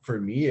for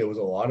me, it was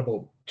a lot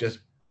about just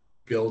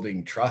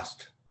building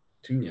trust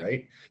too, Yeah.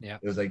 right? Yeah.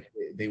 It was like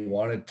they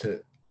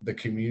wanted the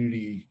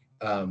community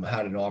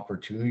had an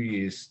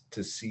opportunity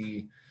to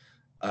see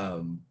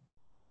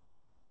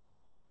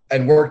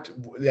and worked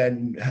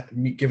and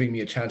giving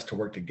me a chance to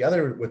work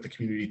together with the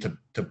community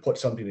to put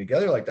something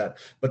together like that.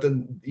 But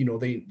then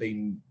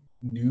they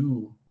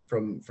knew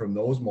from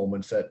those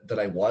moments that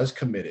I was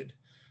committed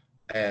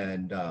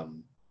and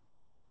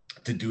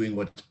to doing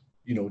what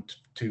to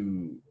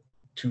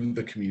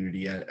the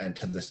community and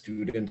to the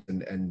students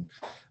and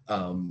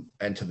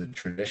to the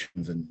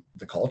traditions and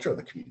the culture of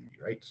the community,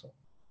 right? So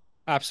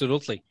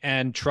Absolutely.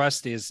 And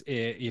trust is,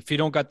 if you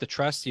don't got the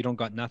trust, you don't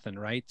got nothing,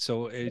 right?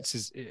 So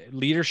it's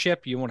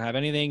leadership. You won't have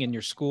anything in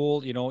your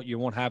school. You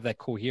won't have that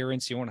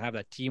coherence. You won't have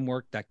that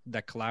teamwork,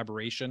 that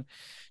collaboration.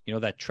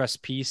 That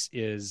trust piece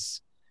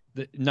is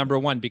the number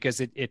one,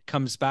 because it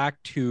comes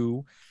back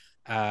to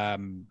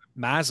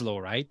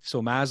Maslow, right?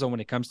 So Maslow,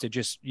 when it comes to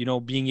just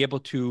being able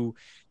to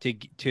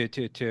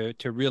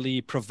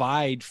really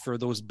provide for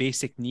those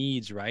basic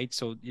needs, right?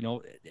 So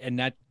and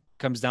that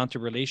comes down to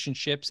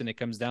relationships, and it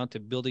comes down to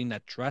building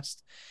that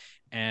trust.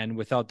 And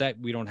without that,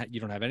 you don't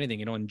have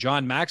anything. And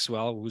John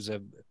Maxwell, who's a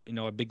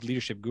big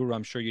leadership guru,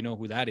 I'm sure you know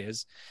who that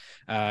is.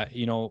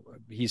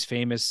 He's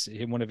famous.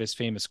 One of his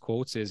famous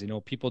quotes is,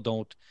 people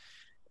don't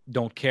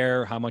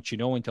care how much you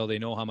know until they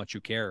know how much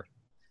you care.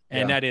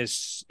 And yeah.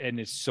 it's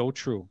so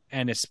true.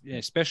 And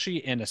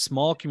especially in a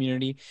small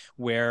community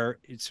where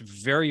it's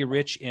very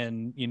rich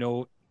in,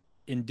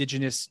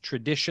 indigenous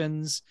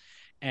traditions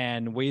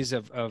and ways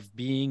of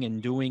being and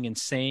doing and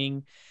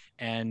saying,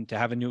 and to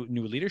have a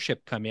new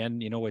leadership come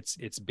in,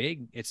 it's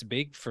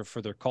big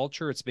for their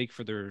culture. It's big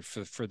for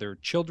their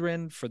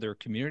children, for their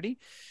community.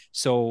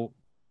 So,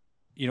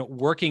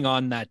 working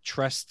on that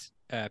trust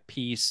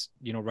piece,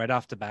 right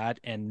off the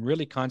bat, and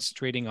really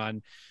concentrating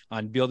on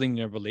building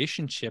their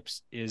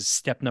relationships is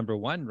step number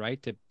one,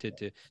 right?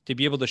 To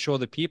be able to show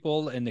the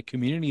people in the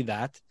community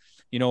that,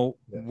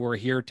 we're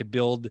here to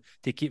build,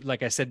 to keep,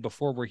 like I said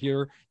before, we're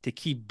here to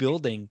keep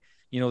building,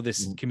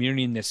 this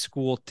community and this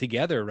school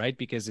together, right?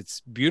 Because it's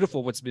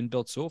beautiful what's been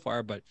built so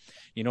far, but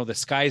the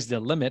sky's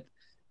the limit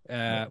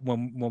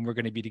when we're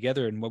going to be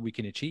together and what we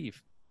can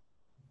achieve.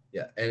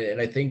 Yeah. And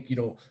I think,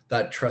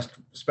 that trust,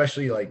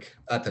 especially like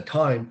at the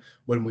time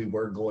when we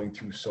were going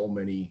through so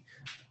many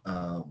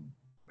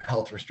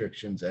health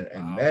restrictions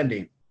and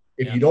mandate,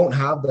 if you don't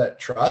have that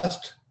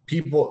trust,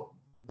 people,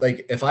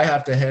 like if I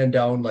have to hand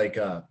down, like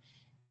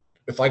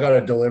if I got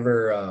to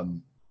deliver,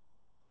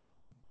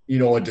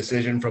 a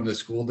decision from the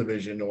school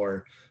division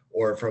or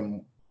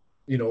from,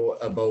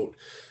 about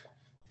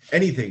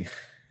anything,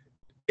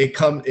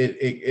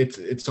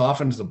 it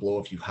softens the blow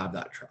if you have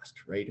that trust,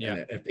 right? Yeah.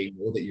 And if they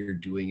know that you're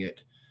doing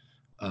it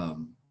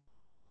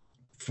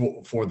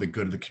for the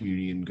good of the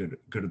community and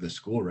good of the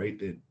school, right?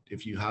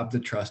 If you have the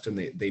trust and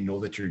they know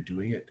that you're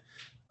doing it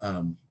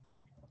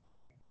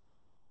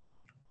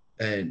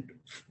and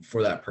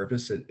for that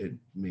purpose, it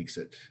makes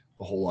it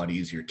a whole lot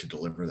easier to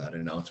deliver that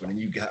announcement, and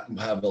you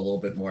have a little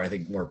bit more, I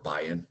think, more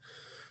buy-in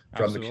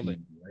from the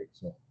community, right?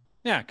 So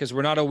yeah, because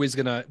we're not always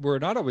gonna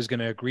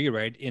agree,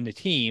 right? In a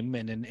team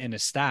and in a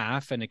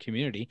staff and a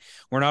community,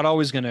 we're not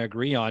always gonna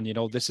agree on,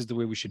 this is the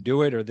way we should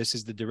do it, or this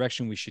is the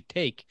direction we should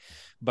take.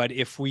 But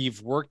if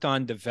we've worked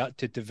on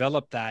to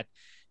develop that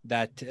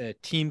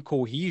team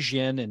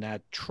cohesion and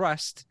that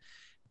trust,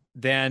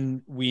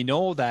 then we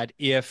know that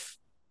if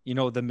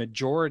the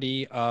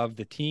majority of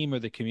the team or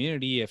the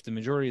community, if the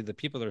majority of the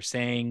people are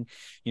saying,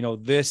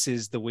 this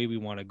is the way we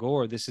want to go,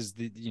 or this is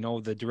the,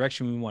 the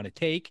direction we want to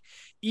take,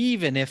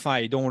 even if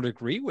I don't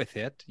agree with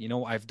it,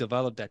 I've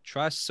developed that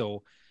trust.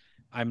 So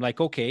I'm like,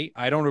 okay,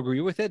 I don't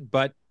agree with it,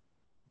 but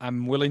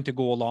I'm willing to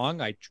go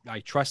along. I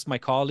trust my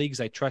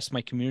colleagues. I trust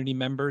my community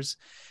members.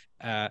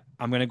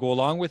 I'm going to go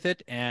along with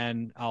it,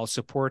 and I'll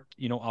support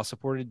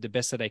it the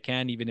best that I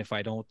can, even if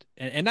I don't.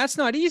 And that's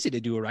not easy to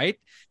do, right?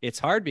 It's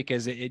hard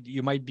because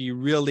you might be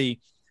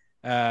really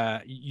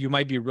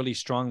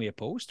strongly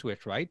opposed to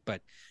it, right?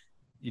 But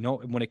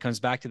when it comes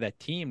back to that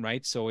team,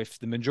 right? So if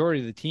the majority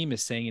of the team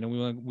is saying,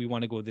 we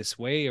want to go this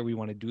way, or we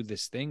want to do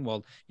this thing,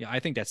 well, I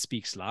think that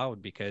speaks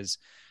loud, because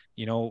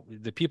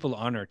the people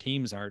on our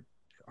teams are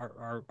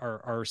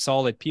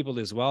solid people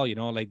as well.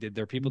 Like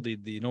they're people, they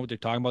know what they're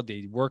talking about.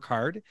 They work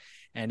hard.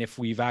 And if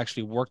we've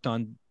actually worked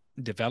on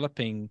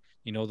developing,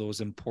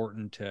 those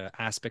important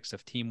aspects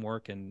of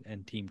teamwork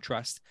and team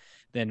trust,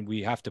 then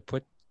we have to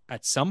put,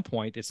 at some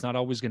point, it's not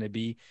always going to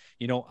be,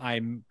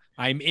 I'm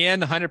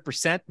in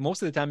 100%.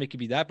 Most of the time it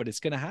could be that, but it's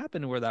going to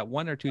happen where that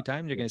one or two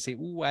times you're going to say,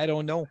 ooh, I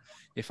don't know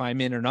if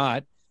I'm in or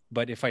not.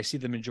 But if I see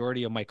the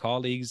majority of my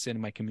colleagues and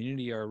my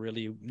community are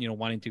really,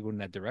 wanting to go in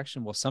that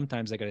direction, well,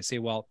 sometimes I got to say,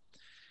 well,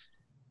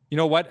 you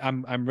know what?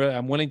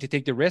 I'm willing to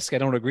take the risk. I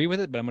don't agree with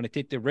it, but I'm going to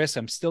take the risk.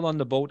 I'm still on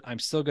the boat. I'm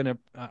still gonna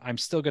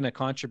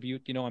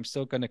contribute. I'm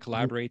still gonna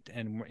collaborate,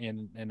 and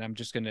I'm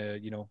just gonna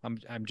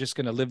I'm just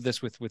gonna live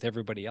this with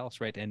everybody else,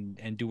 right?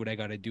 And do what I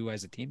got to do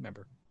as a team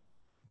member.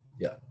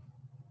 Yeah.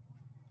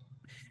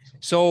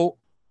 So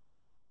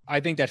I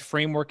think that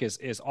framework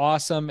is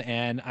awesome,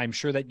 and I'm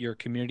sure that your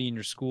community and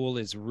your school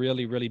is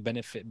really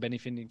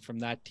benefiting from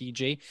that,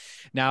 TJ.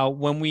 Now,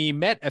 when we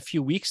met a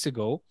few weeks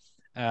ago,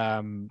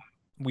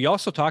 we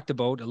also talked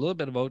about a little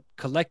bit about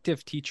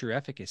collective teacher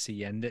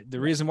efficacy, and the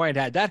reason why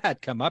that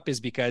had come up is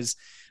because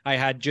I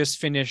had just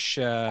finished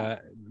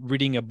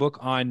reading a book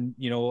on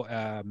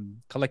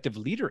collective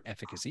leader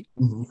efficacy.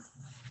 Mm-hmm.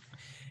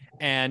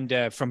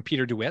 And from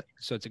Peter DeWitt.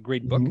 So it's a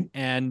great book. Mm-hmm.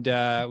 And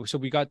so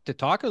we got to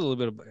talk a little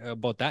bit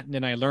about that. And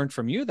then I learned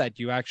from you that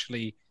you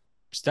actually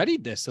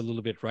studied this a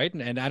little bit, right?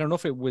 And I don't know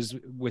if it was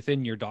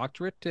within your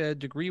doctorate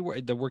degree,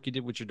 the work you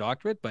did with your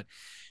doctorate, but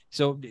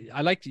so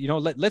I like,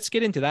 let's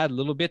get into that a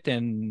little bit,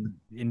 and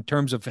in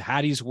terms of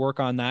Hattie's work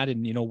on that,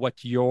 and,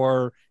 what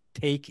your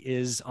take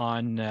is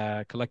on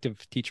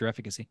collective teacher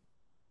efficacy.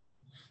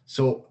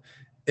 So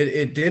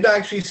it did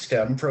actually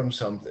stem from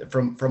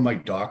from my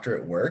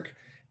doctorate work.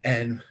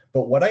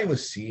 But what I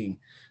was seeing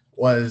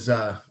was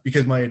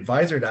because my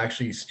advisor had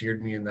actually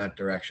steered me in that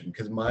direction,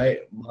 because my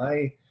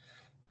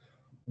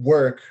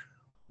work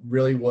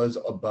really was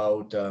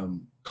about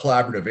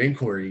collaborative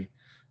inquiry,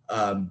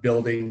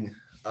 building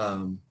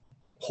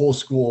whole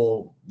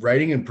school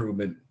writing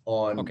improvement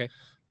on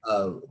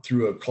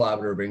through a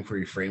collaborative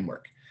inquiry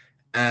framework.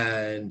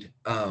 And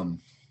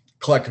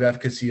collective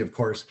efficacy, of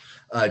course,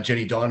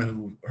 Jenny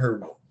Donahue,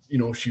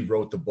 she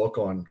wrote the book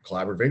on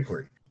collaborative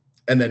inquiry.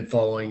 And then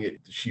following it,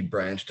 she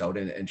branched out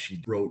and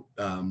she wrote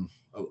on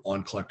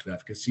collective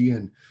efficacy,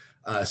 and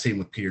same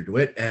with Peter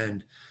DeWitt.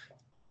 And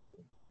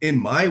in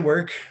my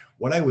work,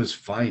 what I was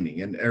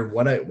finding or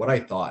what I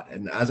thought,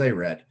 and as I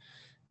read,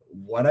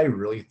 what I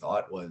really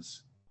thought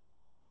was,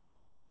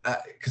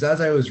 because as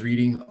I was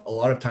reading, a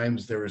lot of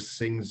times there was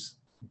things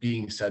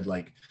being said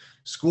like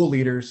school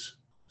leaders,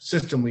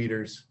 system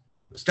leaders,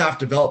 staff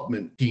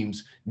development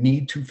teams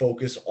need to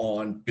focus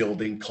on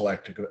building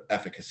collective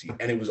efficacy.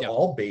 And it was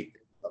all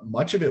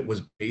much of it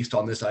was based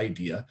on this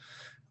idea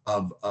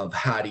of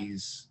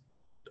Hattie's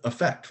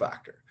effect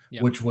factor,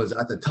 which was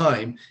at the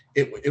time,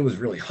 it was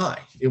really high.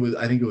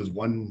 I think it was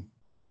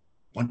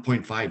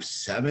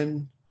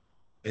 1.57,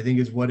 I think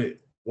is what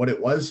it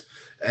was.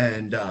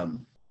 And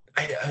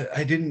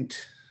I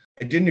didn't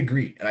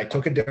agree. And I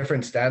took a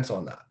different stance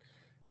on that.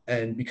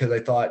 And because I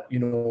thought,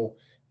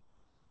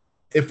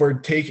 if we're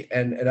taking,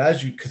 and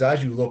as you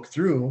look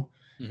through,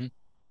 mm-hmm.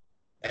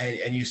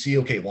 And you see,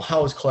 okay, well,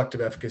 how is collective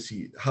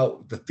efficacy,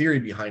 how the theory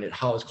behind it,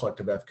 how is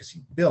collective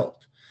efficacy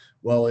built?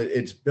 Well,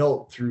 it's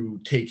built through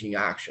taking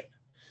action.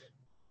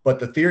 But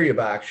the theory of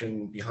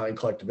action behind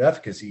collective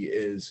efficacy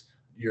is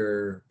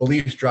your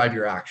beliefs drive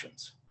your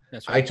actions.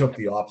 That's right. I took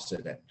the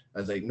opposite end. I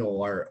was like,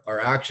 no, our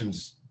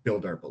actions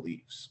build our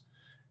beliefs.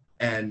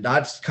 And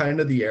that's kind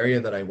of the area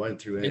that I went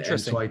through. And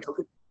so I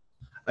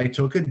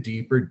took a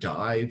deeper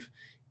dive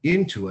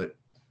into it,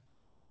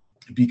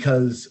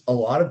 because a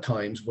lot of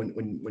times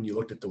when you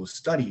looked at those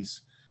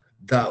studies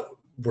that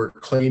were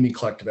claiming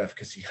collective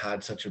efficacy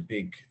had such a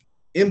big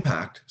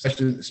impact,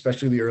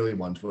 especially the early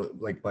ones,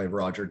 like by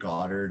Roger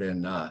Goddard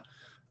and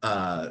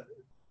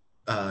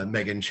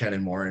Megan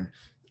Shannon Moore, and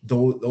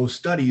those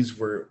studies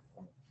were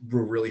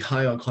really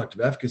high on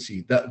collective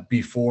efficacy that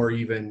before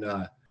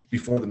the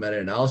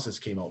meta-analysis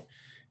came out.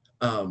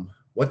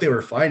 What they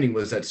were finding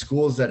was that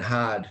schools that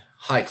had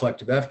high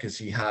collective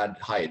efficacy had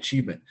high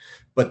achievement,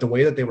 but the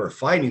way that they were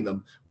finding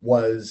them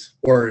was,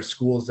 or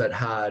schools that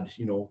had,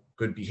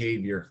 good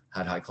behavior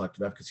had high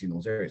collective efficacy in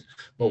those areas.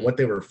 But what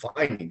they were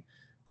finding,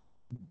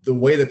 the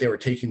way that they were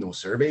taking those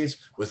surveys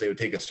was they would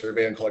take a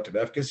survey on collective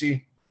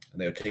efficacy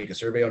and they would take a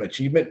survey on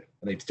achievement,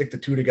 and they'd stick the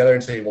two together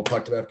and say, well,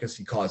 collective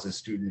efficacy causes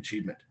student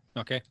achievement.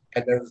 Okay.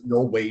 And there's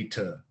no way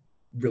to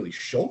really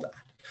show that.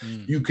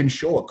 You can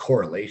show a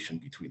correlation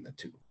between the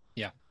two.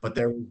 Yeah. But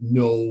there was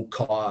no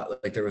cause,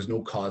 there was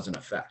no cause and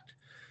effect.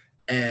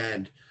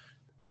 And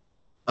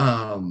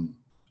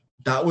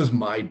that was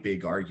my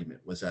big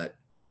argument, was that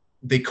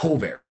they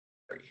co-vary.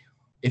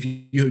 If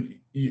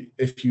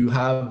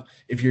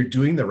you're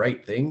doing the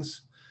right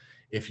things,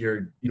 if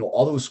you're,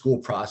 all those school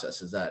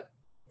processes that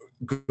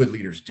good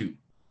leaders do,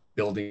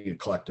 building a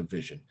collective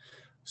vision,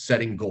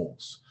 setting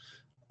goals,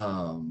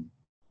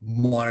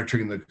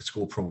 monitoring the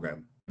school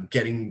program,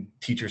 getting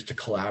teachers to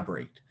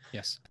collaborate.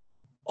 Yes.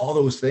 All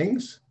those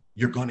things,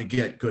 you're going to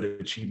get good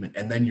achievement.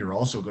 And then you're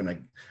also going to,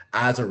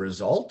 as a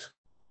result,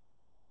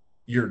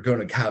 you're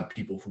going to have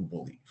people who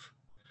believe,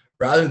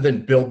 rather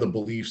than build the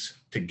beliefs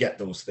to get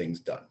those things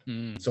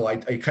done. So I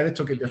kind of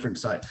took a different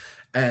side.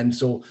 And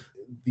so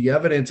the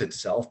evidence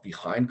itself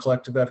behind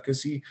collective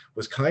efficacy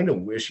was kind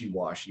of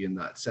wishy-washy in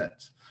that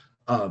sense,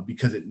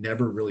 because it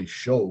never really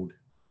showed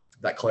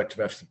that collective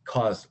efficacy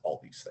caused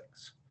all these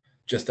things,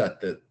 just that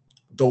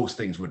those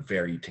things would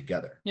vary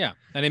together. Yeah.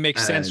 And it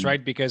makes sense,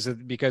 right? Because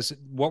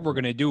what we're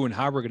going to do and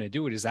how we're going to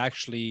do it is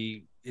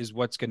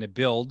what's going to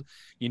build,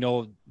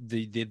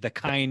 the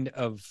kind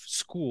of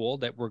school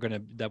that we're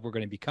going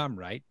to become.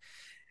 Right.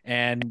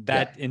 And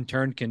that in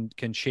turn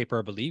can shape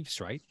our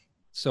beliefs. Right.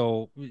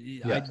 So,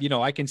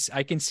 I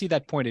can see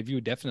that point of view,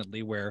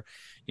 definitely, where,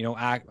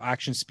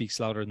 action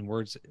speaks louder than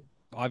words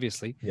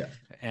obviously. Yeah.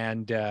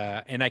 And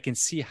I can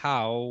see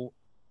how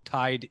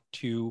tied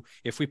to,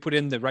 if we put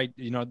in the right,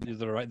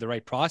 the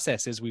right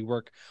processes, we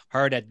work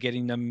hard at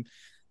getting them,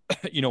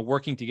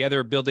 working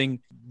together, building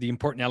the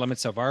important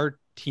elements of our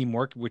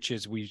teamwork, which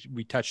is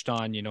we touched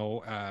on,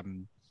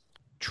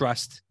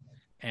 trust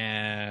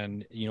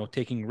and,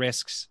 taking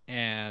risks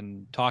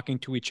and talking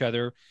to each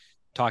other,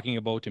 talking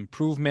about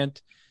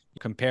improvement,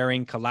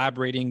 comparing,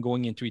 collaborating,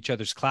 going into each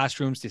other's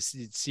classrooms to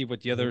see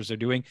what the others are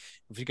doing.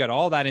 If you got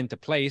all that into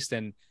place,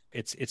 then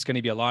it's going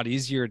to be a lot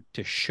easier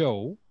to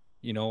show,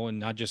 and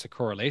not just a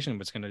correlation,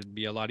 but it's going to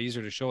be a lot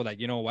easier to show that,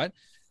 what,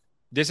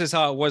 this is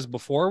how it was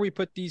before we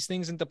put these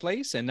things into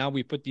place, and now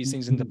we put these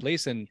things into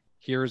place, and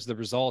here's the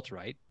result,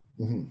 right?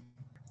 Mm-hmm.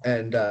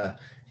 And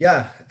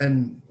yeah,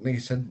 and like you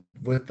said,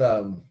 with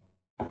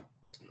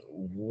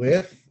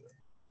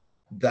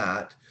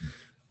that,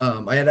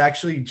 I had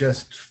actually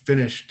just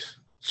finished.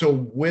 So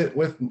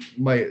with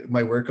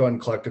my work on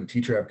collective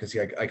teacher advocacy,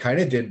 I kind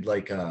of did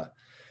like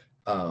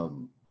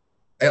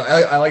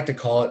I like to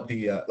call it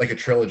the like a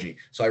trilogy.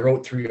 So I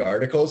wrote 3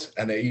 articles,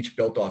 and they each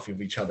built off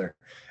of each other.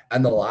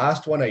 And the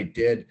last one I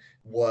did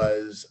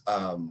was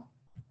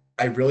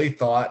I really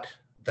thought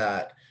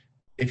that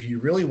if you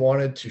really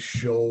wanted to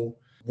show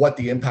what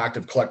the impact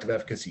of collective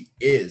efficacy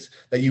is,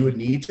 that you would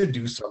need to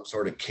do some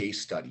sort of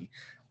case study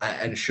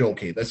and show,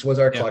 okay, this was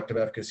our collective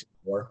efficacy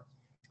before,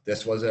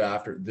 this was it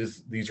after,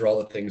 these are all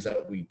the things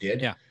that we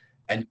did. Yeah.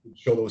 And you can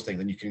show those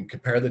things, and you can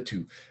compare the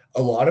two.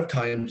 A lot of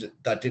times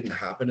that didn't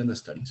happen in the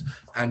studies.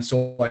 And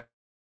so I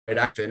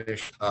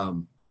finished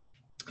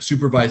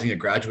supervising a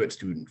graduate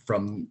student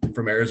from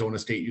Arizona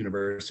State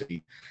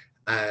University.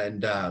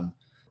 And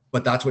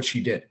but that's what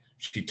she did.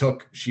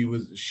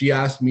 She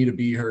asked me to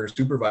be her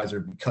supervisor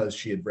because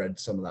she had read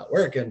some of that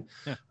work. And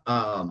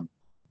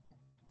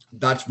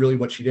that's really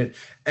what she did.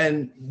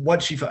 And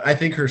what she found, I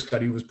think her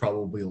study was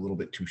probably a little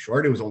bit too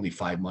short. It was only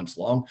 5 months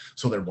long.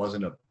 So there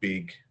wasn't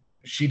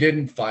she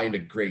didn't find a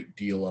great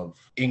deal of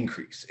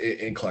increase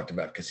in collective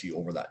efficacy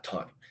over that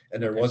time.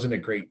 And there wasn't a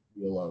great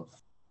deal of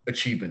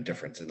achievement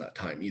difference in that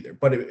time either.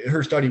 But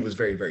her study was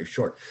very, very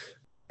short.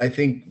 I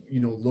think,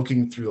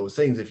 looking through those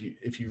things,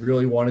 if you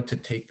really wanted to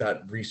take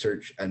that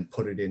research and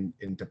put it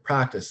into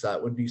practice, that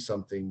would be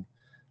something,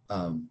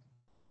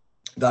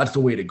 that's the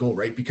way to go,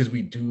 right? Because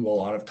we do a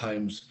lot of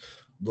times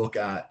look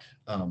at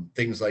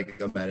things like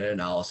a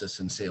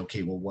meta-analysis and say,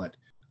 okay, well, what,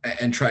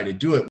 and try to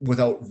do it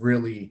without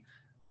really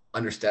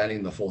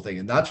understanding the full thing.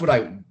 And that's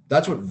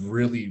what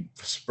really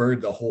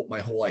spurred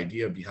my whole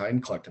idea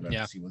behind collective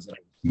efficacy, was that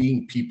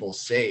seeing people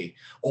say,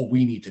 oh,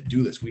 we need to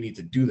do this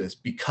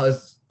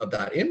because of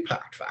that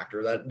impact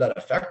factor, that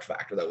effect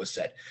factor that was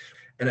said.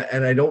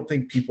 And I don't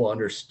think people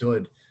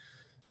understood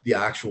the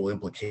actual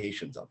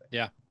implications of it.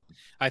 Yeah.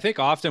 I think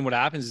often what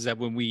happens is that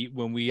when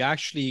we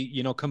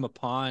actually, come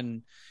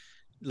upon,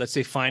 let's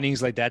say,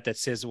 findings like that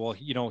says, well,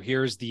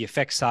 here's the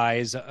effect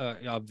size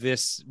of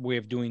this way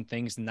of doing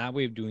things and that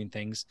way of doing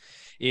things,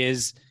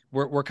 is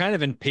we're kind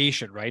of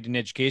impatient, right? In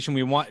education,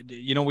 we want,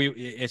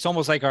 it's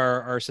almost like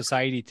our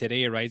society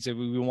today, right? So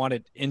we want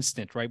it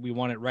instant, right? We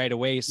want it right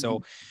away.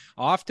 So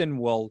often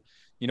we'll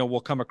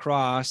come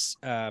across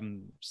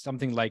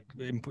something like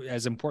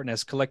as important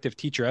as collective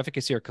teacher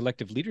efficacy or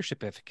collective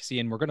leadership efficacy,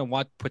 and we're going to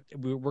want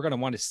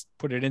to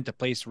put it into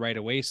place right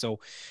away. So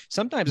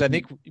sometimes I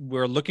think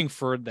we're looking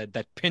for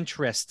that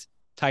Pinterest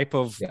type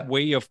of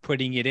way of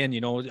putting it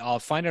in. I'll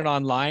find it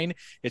online,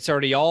 it's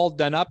already all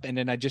done up, and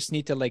then I just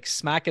need to like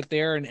smack it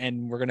there,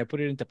 and we're going to put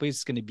it into place.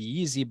 It's going to be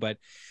easy, but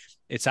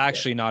it's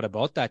actually not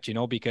about that,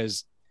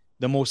 because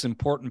the most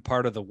important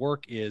part of the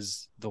work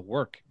is the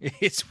work.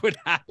 It's what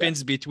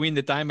happens between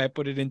the time I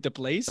put it into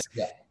place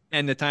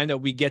and the time that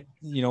we get,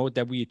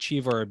 that we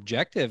achieve our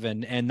objective.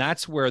 And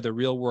that's where the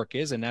real work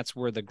is. And that's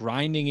where the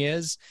grinding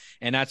is.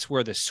 And that's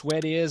where the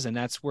sweat is. And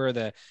that's where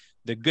the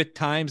good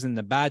times and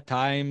the bad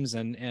times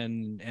and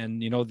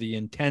the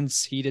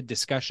intense heated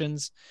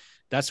discussions,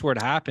 that's where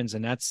it happens.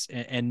 And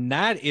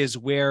that is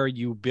where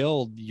you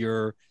build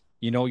your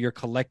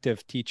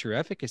collective teacher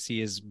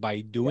efficacy, is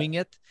by doing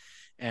it.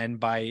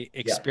 And by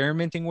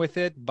experimenting with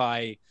it,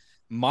 by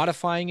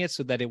modifying it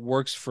so that it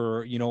works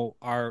for,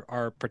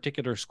 our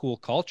particular school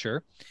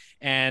culture.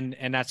 And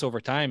that's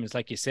over time. It's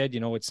like you said,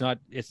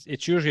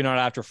 it's usually not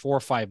after 4 or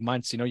 5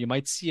 months. You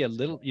might see a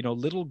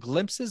little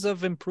glimpses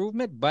of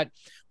improvement, but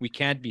we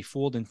can't be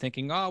fooled in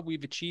thinking, oh,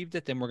 we've achieved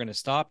it, then we're going to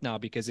stop now,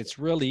 because it's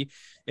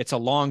a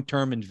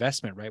long-term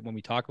investment, right? When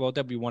we talk about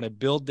that, we want to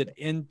build it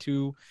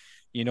into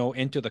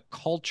the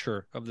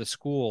culture of the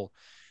school.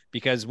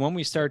 Because when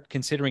we start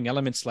considering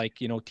elements like,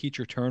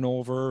 teacher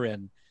turnover,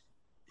 and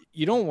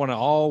you don't want to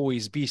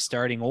always be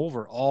starting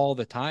over all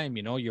the time,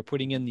 you're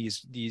putting in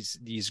these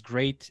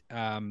great,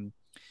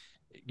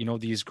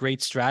 these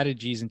great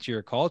strategies into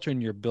your culture,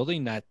 and you're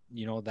building that,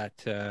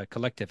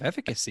 collective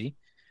efficacy.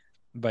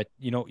 But,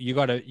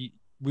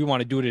 we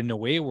want to do it in a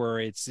way where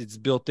it's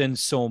built in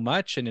so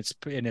much, and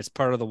it's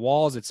part of the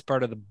walls, it's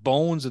part of the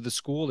bones of the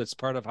school, it's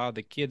part of how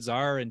the kids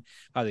are and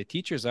how the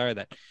teachers are,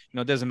 that,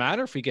 it doesn't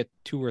matter if we get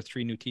 2 or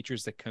 3 new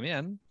teachers that come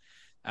in,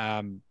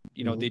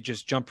 You know, they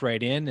just jump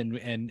right in,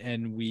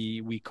 and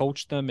we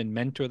coach them and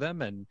mentor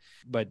them,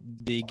 but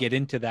they get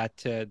into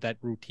that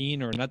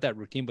routine, or not that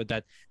routine, but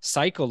that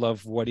cycle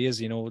of what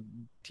is, you know,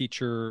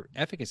 teacher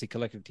efficacy,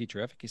 collective teacher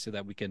efficacy, so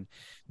that we can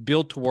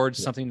build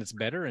towards something that's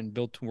better and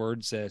build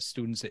towards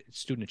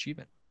student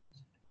achievement.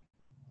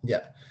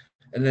 Yeah.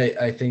 And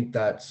I think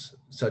that's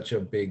such a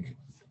big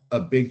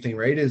thing,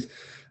 right? Is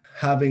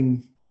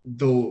having,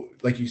 though,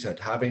 like you said,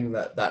 having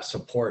that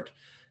support.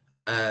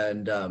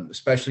 And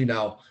especially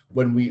now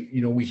when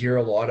we hear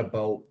a lot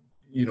about,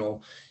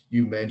 you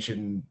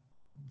mentioned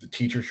the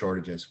teacher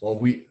shortages. Well,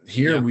 we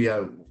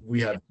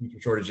have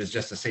teacher shortages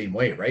just the same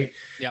way, right?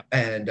 Yeah.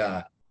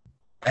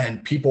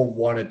 And people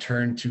want to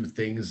turn to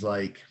things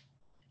like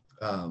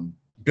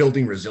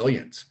building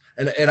resilience.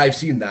 And I've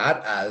seen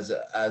that as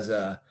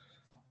an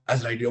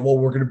idea. Well,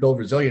 we're going to build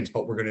resilience,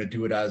 but we're going to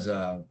do it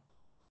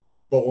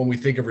but when we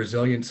think of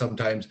resilience,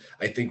 sometimes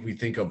I think we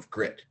think of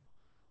grit,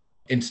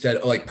 instead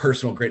of like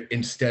personal grit,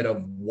 instead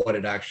of what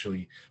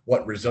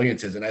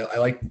resilience is. And I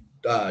like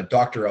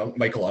Dr.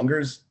 Michael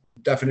Unger's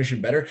definition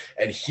better.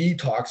 And he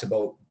talks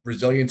about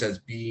resilience as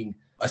being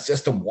a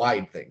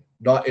system-wide thing.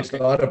 It's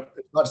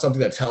not something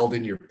that's held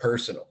in your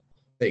personal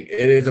thing.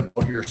 It is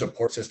about your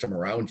support system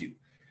around you.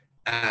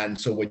 And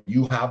so when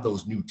you have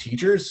those new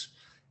teachers,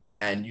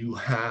 and you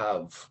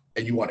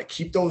want to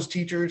keep those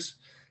teachers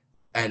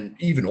and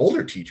even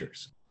older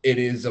teachers, it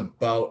is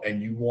about,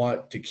 and you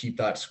want to keep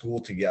that school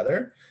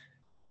together,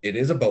 it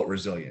is about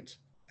resilience.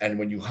 And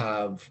when you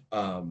have,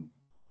 a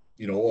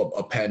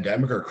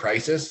pandemic or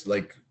crisis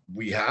like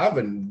we have,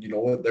 and,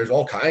 there's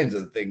all kinds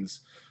of things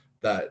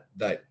that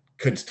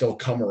could still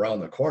come around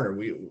the corner.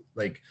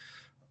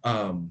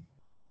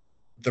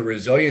 The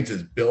resilience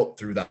is built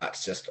through that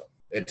system.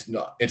 It's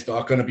not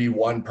going to be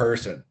one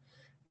person,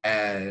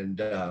 and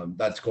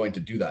that's going to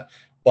do that.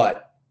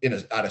 But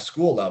at a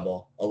school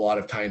level, a lot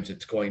of times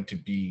it's going to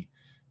be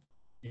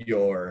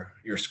your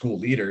school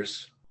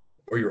leaders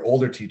or your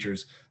older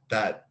teachers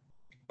that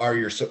are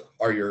your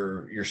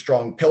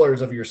strong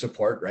pillars of your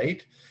support,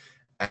 right?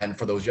 And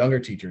for those younger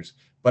teachers,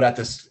 but at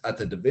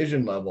the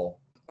division level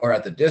or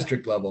at the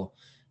district level,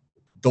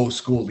 those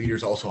school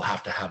leaders also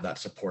have to have that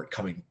support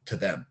coming to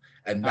them,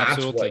 and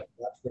that's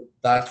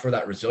where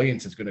that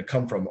resilience is going to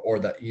come from, or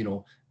that,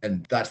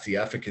 and that's the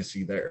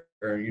efficacy there,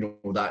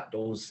 or that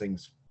those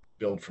things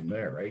build from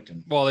there, right?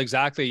 And well,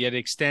 exactly, it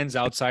extends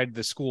outside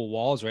the school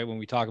walls, right? When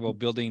we talk about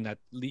building that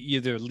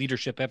either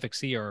leadership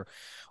efficacy or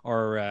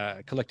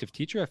collective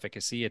teacher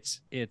efficacy,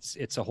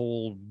 it's a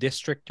whole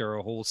district or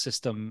a whole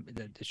system.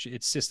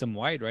 It's system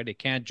wide, right? It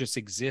can't just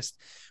exist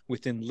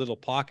within little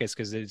pockets,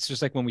 because it's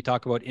just like when we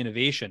talk about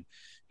innovation.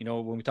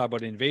 When we talk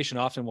about innovation,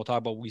 often we'll talk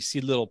about, we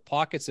see little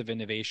pockets of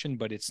innovation,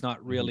 but it's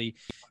not really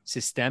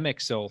systemic.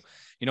 So,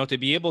 to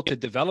be able to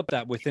develop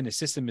that within a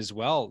system as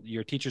well,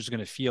 your teachers are going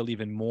to feel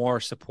even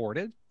more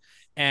supported.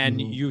 And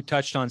you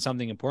touched on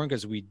something important,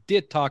 because we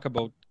did talk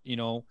about,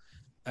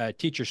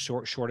 teacher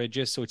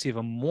shortages. So it's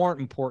even more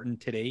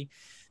important today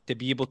to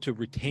be able to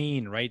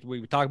retain, right? We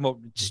were talking about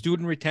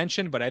student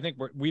retention, but I think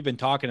we've been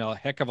talking a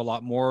heck of a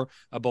lot more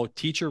about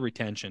teacher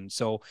retention.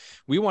 So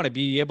we want to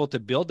be able to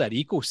build that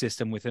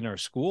ecosystem within our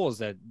schools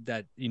that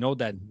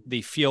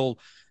they feel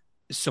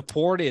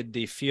supported.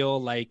 They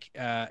feel like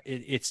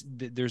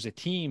there's a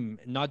team,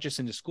 not just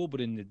in the school,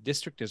 but in the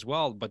district as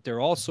well. But they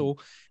also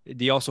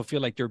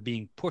feel like they're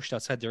being pushed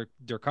outside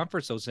their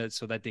comfort zone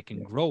so that they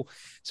can grow.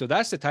 So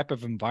that's the type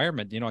of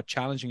environment, a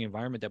challenging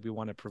environment that we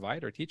want to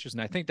provide our teachers.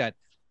 And I think that,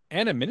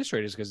 and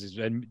administrators, because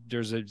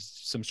there's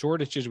some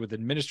shortages with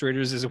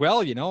administrators as well,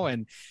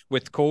 and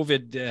with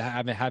COVID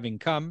having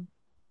come,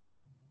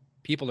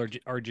 people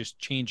are just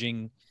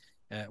changing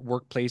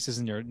workplaces,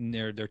 and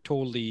they're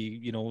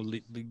totally,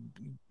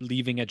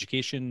 leaving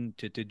education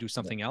to do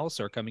something else,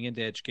 or coming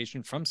into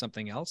education from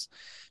something else.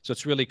 So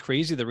it's really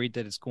crazy the rate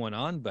that it's going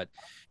on. But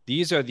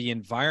these are the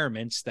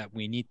environments that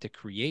we need to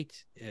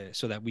create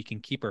so that we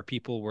can keep our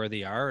people where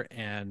they are,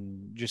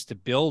 and just to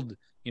build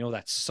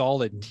that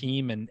solid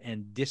team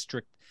and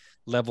district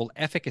level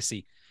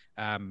efficacy,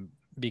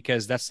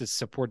 because that's the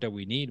support that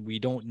we need. We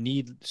don't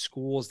need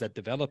schools that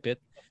develop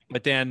it,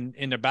 but then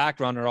in the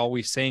background are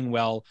always saying,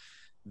 well,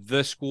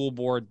 the school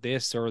board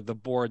this, or the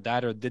board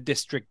that, or the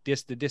district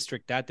this, the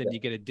district that, then you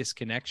get a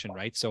disconnection,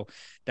 right? So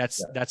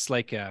that's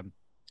like a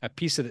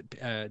piece of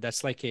a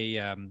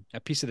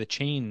piece of the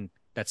chain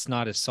that's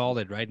not as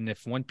solid, right? And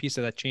if one piece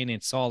of that chain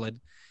ain't solid,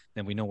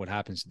 then we know what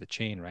happens to the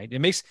chain, right? It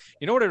makes,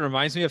 what it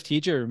reminds me of,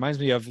 teacher? It reminds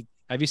me of,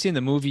 have you seen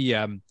the movie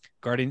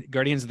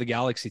Guardians of the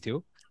Galaxy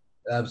 2?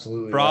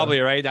 Absolutely. Probably,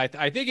 yeah. Right?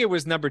 I think it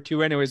was number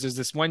 2 anyways. There's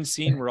this one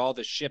scene where all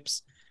the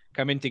ships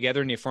come in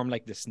together and they form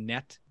like this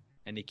net,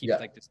 and they keep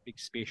like this big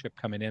spaceship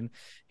coming in.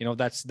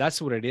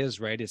 That's what it is,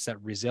 right? It's that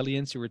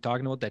resilience you were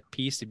talking about, that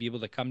piece to be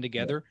able to come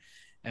together.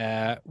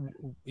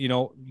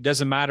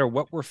 Doesn't matter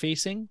what we're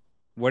facing.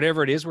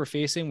 Whatever it is we're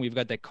facing, we've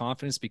got that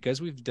confidence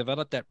because we've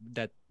developed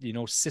that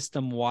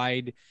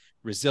system-wide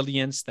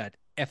resilience, that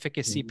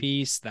efficacy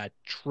piece, that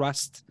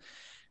trust.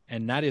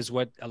 And that is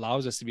what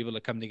allows us to be able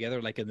to come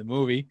together, like in the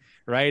movie,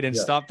 right? And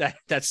Yeah. stop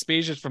that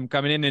species from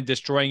coming in and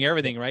destroying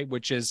everything, right?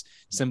 Which is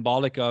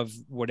symbolic of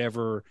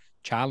whatever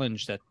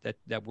challenge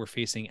that we're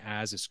facing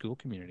as a school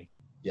community.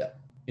 Yeah.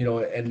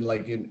 And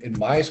like in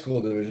my school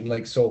division,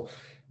 like, so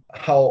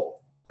how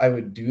I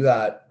would do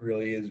that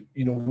really is,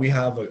 we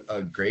have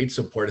a great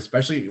support,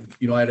 especially,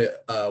 I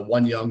had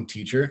one young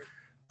teacher.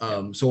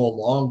 So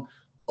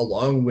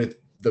along with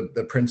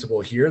the principal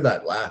here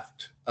that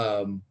left,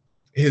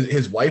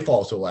 his wife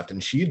also left,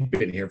 and she'd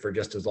been here for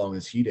just as long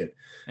as he did.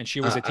 And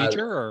she was a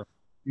teacher, or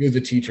he was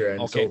a teacher,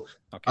 and okay.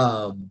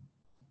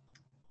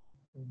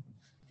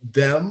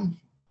 Them,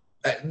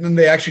 and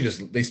they actually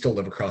they still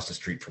live across the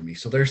street from me,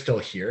 so they're still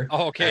here.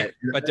 Oh, okay,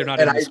 but they're not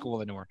in the school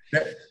anymore.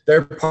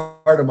 They're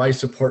part of my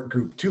support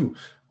group too.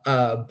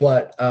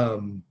 But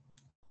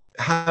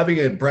having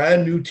a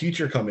brand new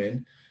teacher come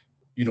in,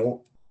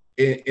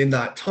 in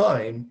that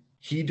time,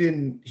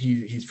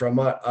 he's from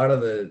out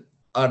of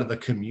the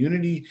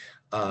community,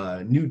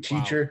 new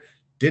teacher,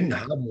 didn't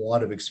have a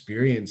lot of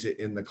experience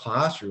in the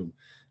classroom.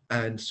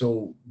 And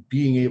so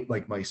being able,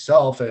 like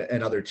myself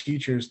and other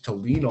teachers, to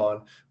lean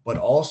on, but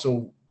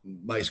also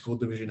my school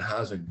division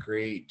has a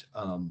great,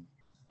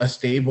 a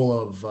stable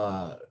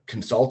of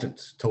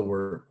consultants to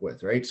work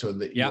with, right? So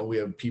that, we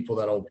have people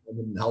that'll come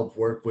and help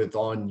work with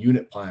on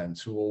unit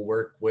plans, who will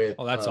work with.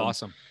 Oh, that's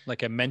awesome.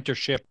 Like a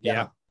mentorship.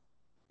 Yeah.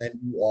 And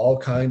do all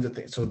kinds of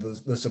things. So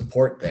the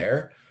support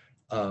there,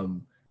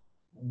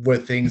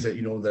 with things that,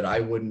 that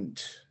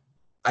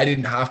I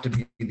didn't have to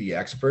be the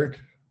expert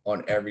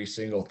on every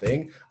single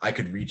thing. I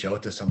could reach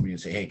out to somebody and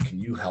say, hey, can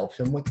you help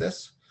him with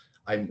this?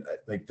 I'm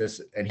like this,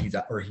 and he's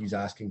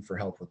asking for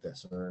help with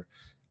this, or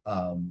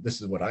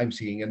this is what I'm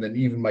seeing. And then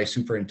even my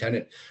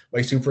superintendent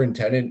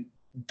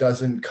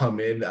doesn't come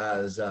in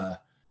as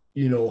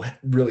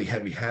really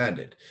heavy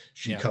handed.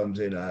 She comes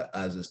in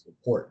as a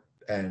support,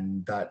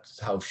 and that's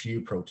how she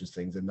approaches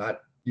things. And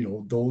that,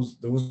 those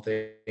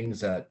things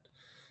that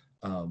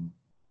are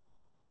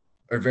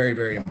very,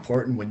 very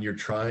important when you're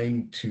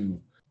trying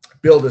to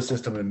build a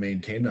system and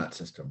maintain that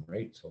system,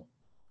 right? So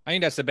I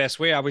think that's the best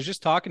way. I was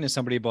just talking to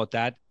somebody about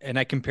that, and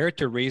I compared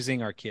to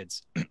raising our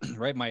kids,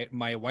 right?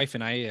 My wife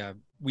and I,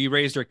 we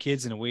raised our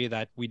kids in a way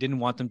that we didn't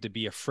want them to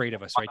be afraid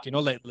of us, right?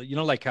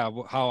 Like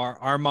how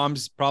our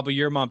moms, probably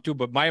your mom too,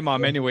 but my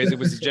mom anyways, it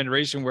was a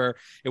generation where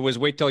it was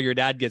wait till your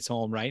dad gets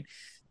home, right?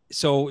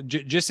 So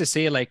just to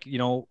say, like,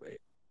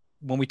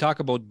 when we talk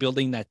about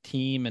building that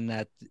team and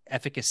that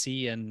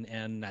efficacy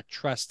and that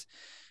trust,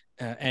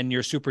 and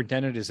your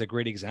superintendent is a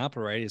great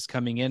example, right? Is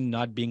coming in,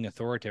 not being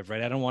authoritative,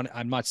 right?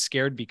 I'm not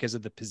scared because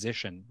of the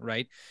position,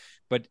 right?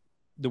 But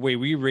the way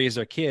we raise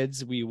our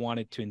kids, we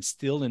wanted to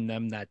instill in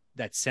them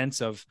that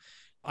sense of,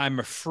 I'm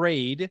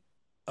afraid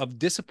of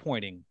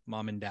disappointing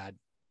mom and dad.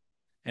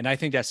 And I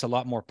think that's a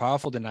lot more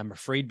powerful than I'm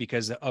afraid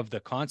because of the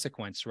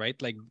consequence, right?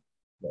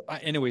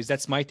 Anyways,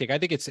 that's my take. I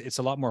think it's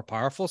a lot more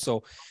powerful.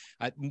 So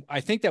I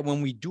think that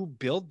when we do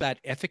build that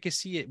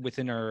efficacy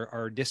within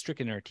our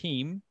district and our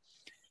team,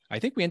 I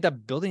think we end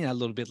up building that a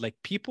little bit. Like,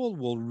 people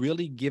will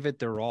really give it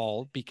their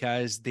all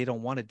because they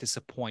don't want to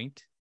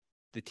disappoint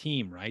the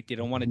team, right? They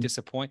don't want to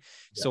disappoint.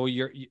 Yeah. So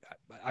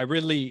I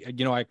really,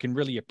 I can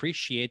really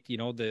appreciate,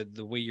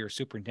 the way your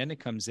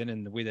superintendent comes in,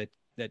 and the way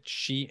that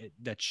she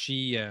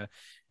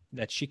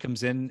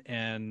comes in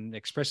and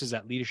expresses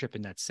that leadership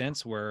in that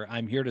sense, where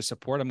I'm here to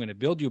support, I'm going to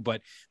build you,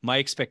 but my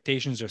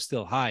expectations are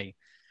still high,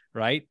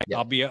 right? Yeah.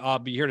 I'll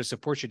be here to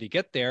support you to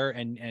get there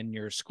and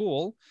your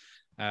school.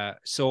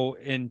 So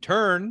in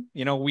turn,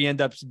 we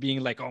end up being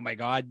like, oh my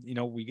God,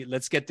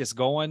 let's get this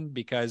going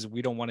because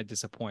we don't want to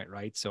disappoint.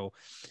 Right. So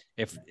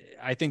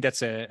I think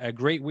that's a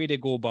great way to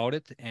go about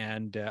it.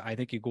 And I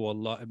think you go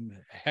a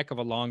heck of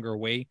a longer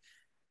way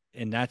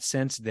in that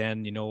sense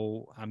than,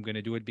 I'm going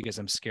to do it because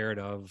I'm scared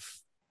of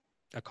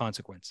a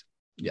consequence.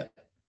 Yeah.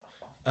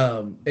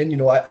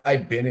 And,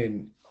 I've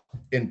been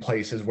in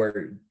places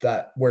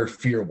where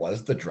fear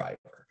was the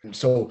driver. And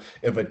so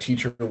if a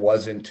teacher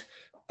wasn't,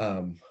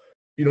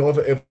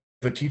 if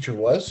a teacher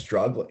was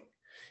struggling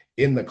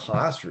in the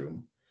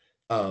classroom,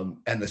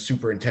 and the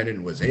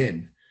superintendent was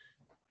in,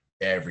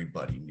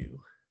 everybody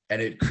knew,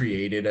 and it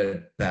created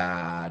a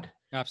bad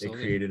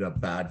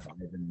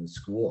vibe in the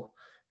school.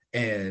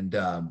 And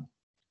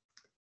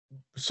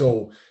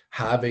so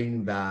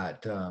having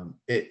that,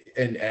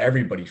 and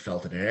everybody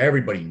felt it, and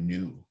everybody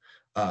knew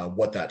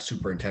what that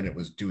superintendent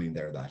was doing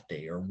there that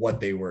day, or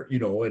what they were,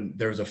 and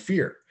there's a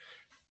fear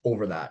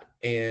over that.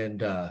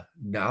 And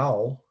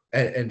now,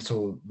 and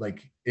so,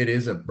 like, it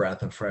is a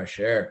breath of fresh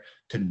air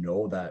to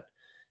know that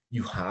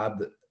you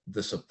have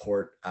the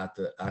support at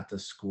the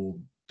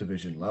school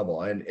division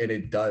level, and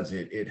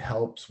it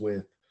helps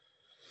with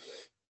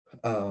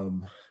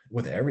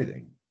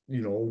everything,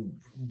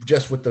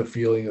 just with the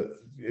feeling.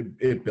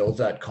 It builds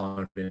that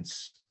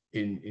confidence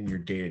in your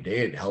day to day.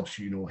 It helps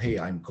you, hey,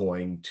 I'm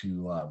going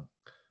to,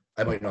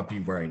 I might not be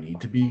where I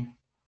need to be,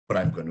 but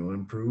I'm going to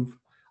improve.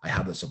 I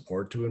have the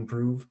support to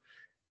improve,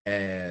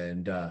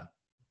 and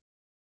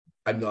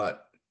I'm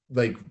not,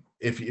 like,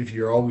 if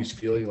you're always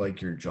feeling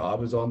like your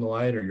job is on the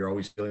line, or you're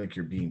always feeling like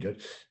you're being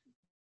good,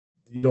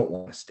 you don't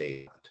want to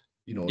stay at,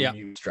 Yeah.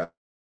 you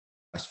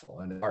stressful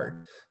and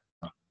hard.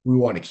 We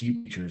want to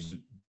keep teachers.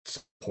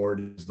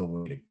 Support is the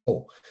way to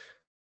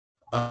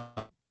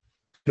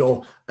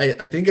go. I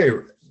think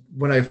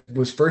when I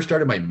was first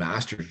started my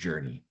master's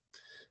journey,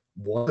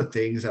 one of the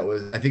things that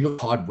was, I think it was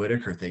Todd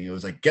Whitaker thing. It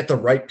was like, get the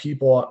right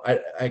people.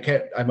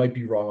 I might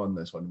be wrong on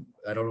this one.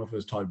 I don't know if it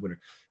was Todd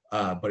Whitaker,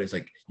 but it's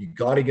like, you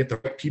got to get the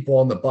right people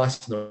on the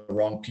bus and the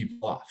wrong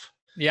people off.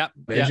 Yeah.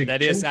 Yeah.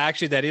 That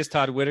is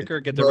Todd Whitaker.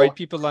 Get the right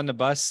people on the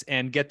bus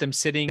and get them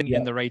sitting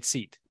in the right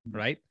seat.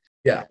 Right.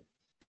 Yeah.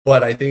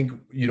 But I think,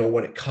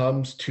 when it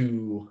comes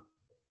to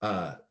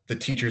the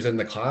teachers in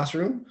the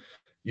classroom,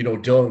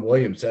 Dylan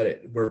Williams said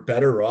it, we're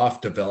better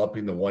off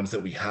developing the ones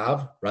that we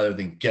have rather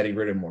than getting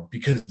rid of more,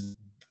 because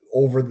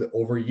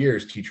over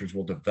years, teachers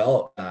will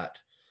develop that,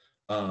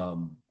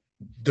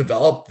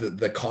 develop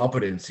the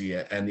competency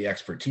and the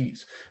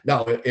expertise.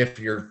 Now, if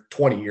you're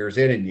 20 years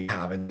in and you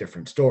have a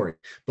different story,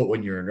 but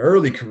when you're an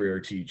early career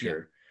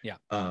teacher,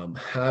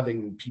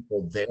 having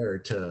people there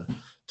to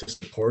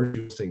support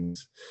those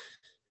things,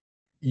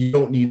 you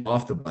don't need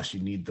off the bus, you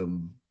need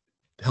them,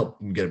 help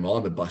them get them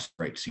on the bus,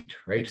 right seat,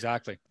 right?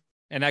 Exactly.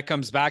 And that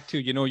comes back to,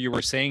 you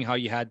were saying how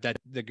you had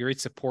the great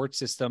support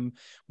system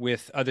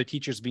with other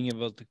teachers being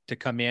able to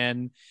come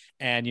in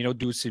and,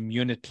 do some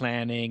unit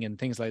planning and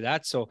things like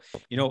that. So,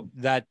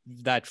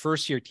 that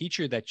first year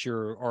teacher that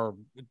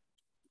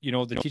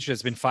the teacher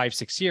that's been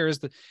 5-6 years,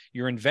 that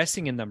you're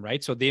investing in them,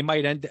 right? So they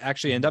might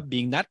actually end up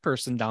being that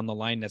person down the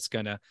line that's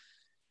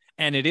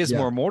and it is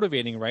more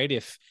motivating,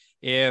 right?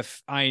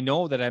 If I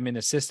know that I'm in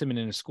a system and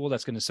in a school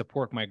that's going to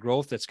support my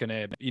growth, that's going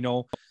to,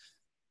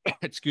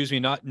 excuse me,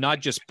 not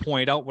just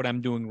point out what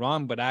I'm doing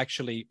wrong, but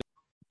actually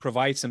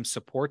provide some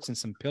supports and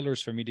some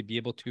pillars for me to be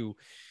able to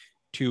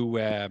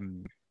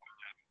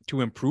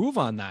improve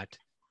on that,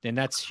 then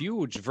that's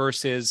huge.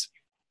 Versus,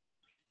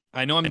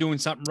 I know I'm doing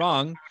something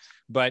wrong,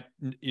 but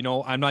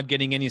I'm not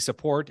getting any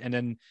support. And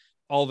then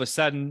all of a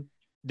sudden,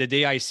 the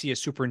day I see a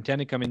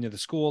superintendent come into the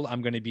school,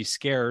 I'm going to be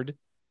scared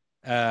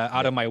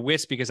out of my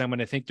wits, because I'm going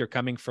to think they're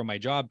coming for my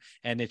job,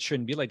 and it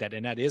shouldn't be like that.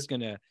 And that is going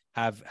to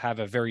have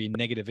a very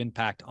negative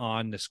impact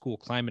on the school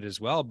climate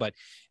as well. But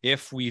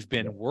if we've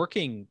been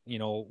working,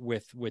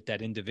 with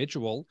that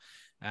individual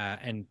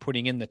and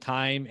putting in the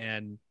time,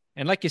 and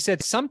like you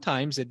said,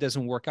 sometimes it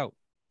doesn't work out.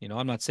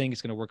 I'm not saying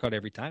it's going to work out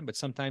every time, but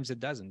sometimes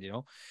it doesn't,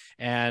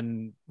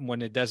 and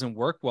when it doesn't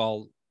work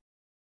well,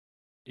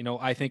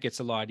 I think it's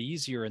a lot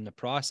easier in the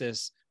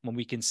process when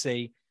we can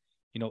say,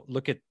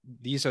 look at,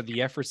 these are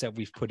the efforts that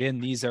we've put in.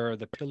 These are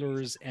the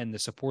pillars and the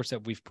supports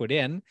that we've put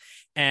in,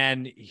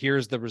 and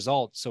here's the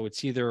result. So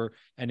it's either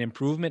an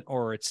improvement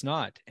or it's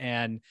not.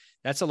 And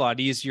that's a lot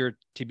easier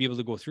to be able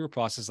to go through a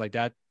process like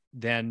that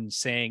than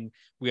saying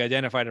we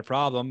identified a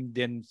problem,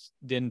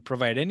 didn't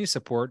provide any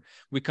support.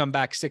 We come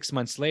back 6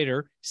 months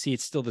later, see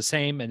it's still the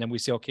same. And then we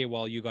say, okay,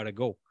 well, you got to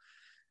go.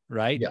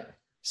 Right. Yeah.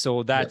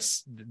 So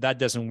that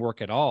doesn't work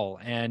at all.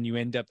 And you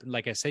end up,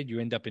 like I said,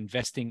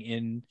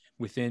 investing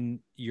within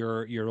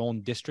your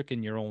own district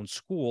and your own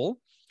school.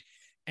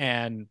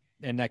 And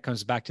that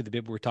comes back to the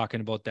bit we're talking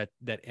about, that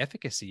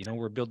efficacy.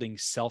 We're building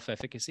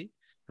self-efficacy,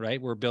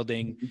 right? We're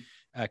building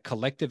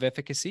collective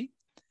efficacy,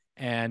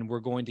 and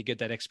we're going to get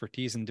that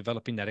expertise and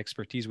developing that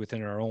expertise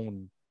within our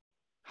own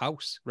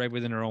house, right?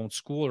 Within our own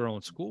school, our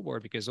own school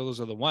board, because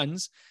those are the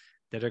ones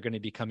that are going to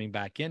be coming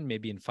back in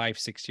maybe in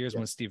 5-6 years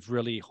once they've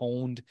really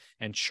honed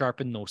and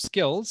sharpened those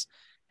skills,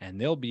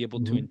 and they'll be able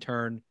to in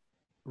turn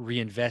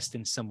reinvest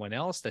in someone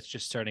else that's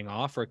just starting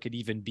off, or it could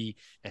even be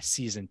a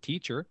seasoned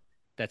teacher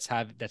that's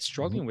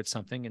struggling with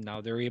something, and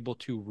now they're able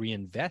to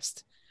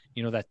reinvest,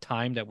 that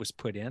time that was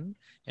put in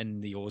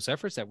and those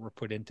efforts that were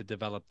put in to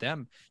develop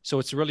them. So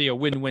it's really a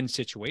win-win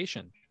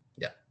situation.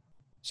 Yeah.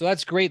 So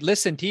that's great.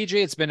 Listen,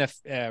 TJ, it's been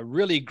a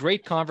really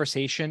great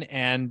conversation.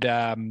 And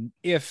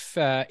if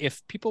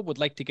people would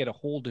like to get a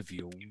hold of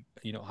you,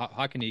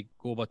 how can they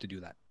go about to do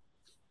that?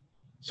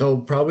 So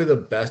probably the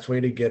best way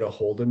to get a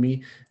hold of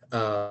me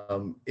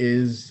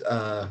is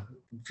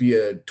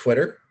via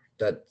Twitter.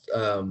 That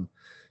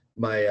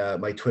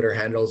my Twitter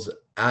handle's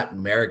at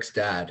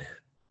Marexdad,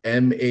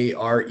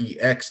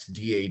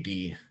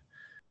 MAREXDAD.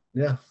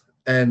 Yeah,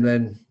 and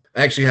then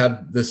I actually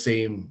have the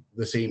same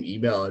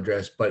email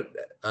address, but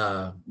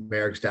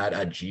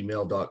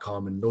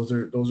marexdad@gmail.com, and those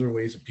are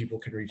ways that people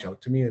can reach out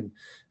to me, and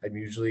I'm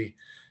usually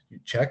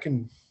check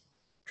and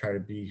try to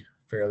be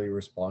fairly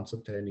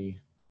responsive to any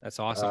That's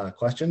awesome.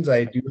 questions.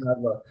 I do have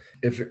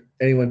if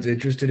anyone's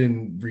interested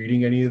in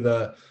reading any of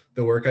the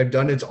work I've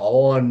done, it's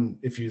all on,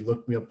 if you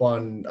look me up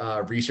on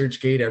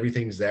ResearchGate,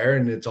 everything's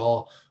there's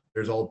all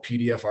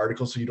PDF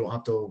articles, so you don't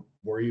have to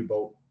worry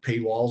about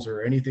paywalls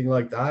or anything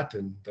like that,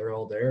 and they're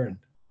all there. And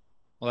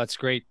well, that's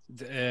great.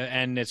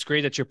 And it's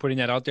great that you're putting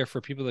that out there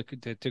for people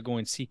to go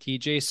and see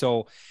TJ.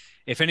 So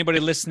if anybody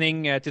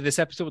listening to this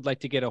episode would like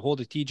to get a hold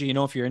of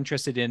TJ, if you're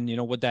interested in,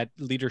 what that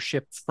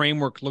leadership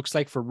framework looks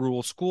like for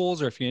rural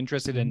schools, or if you're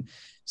interested in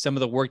some of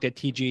the work that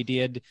TJ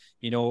did,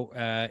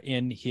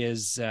 in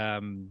his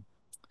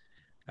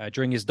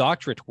during his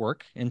doctorate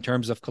work in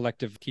terms of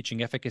collective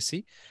teaching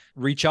efficacy.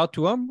 Reach out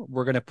to him.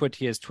 We're going to put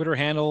his Twitter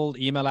handle,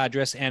 email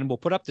address, and we'll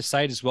put up the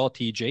site as well,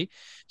 TJ.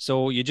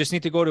 So you just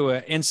need to go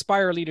to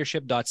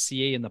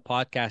inspireleadership.ca in the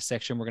podcast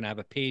section. We're going to have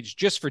a page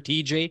just for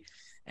TJ,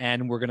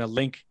 and we're going to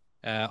link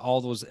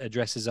all those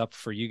addresses up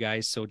for you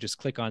guys. So just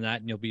click on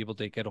that and you'll be able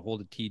to get a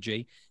hold of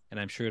TJ. And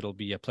I'm sure it'll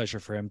be a pleasure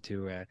for him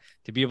to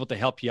be able to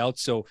help you out.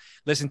 So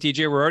listen,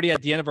 TJ, we're already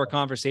at the end of our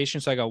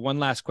conversation. So I got one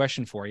last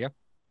question for you.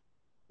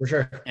 For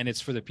sure. And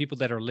it's for the people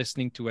that are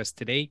listening to us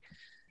today.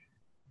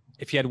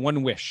 If you had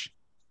one wish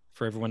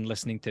for everyone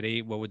listening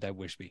today, what would that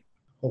wish be?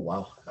 Oh,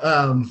 wow.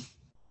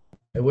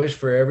 I wish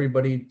for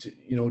everybody to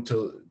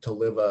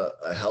live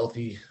a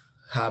healthy,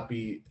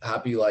 happy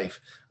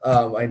life.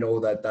 I know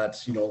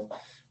that's,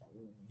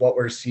 what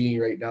we're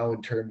seeing right now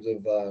in terms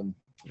of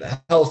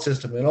the health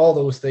system and all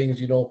those things,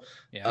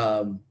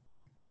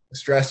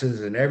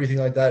 stresses and everything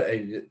like that.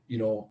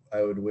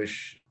 I would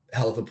wish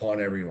health upon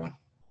everyone.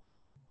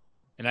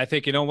 And I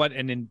think, you know what,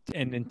 and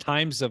in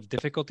times of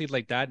difficulty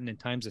like that, and in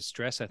times of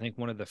stress, I think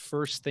one of the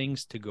first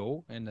things to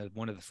go, and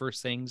one of the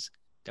first things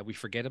that we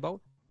forget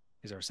about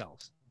is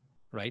ourselves,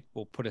 right?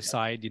 We'll put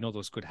aside,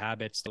 those good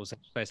habits, those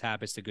exercise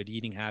habits, the good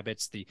eating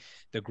habits, the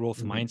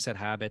growth mindset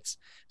habits.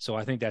 So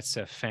I think that's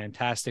a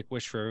fantastic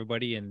wish for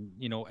everybody, and,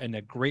 and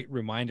a great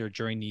reminder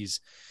during these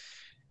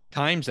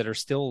times that are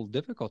still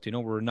difficult.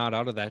 We're not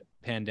out of that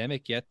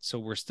pandemic yet, so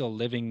we're still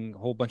living a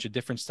whole bunch of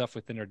different stuff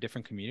within our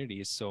different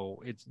communities.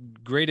 So it's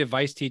great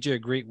advice, TJ, a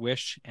great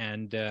wish,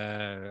 and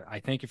I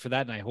thank you for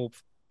that. And I hope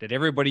that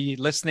everybody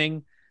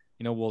listening,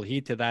 will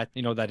heed to that,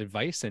 that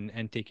advice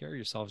and take care of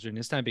yourselves during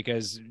this time,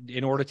 because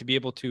in order to be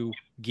able to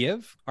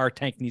give, our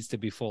tank needs to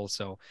be full.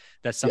 So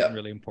that's something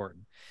really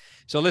important.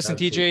 So listen,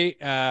 absolutely.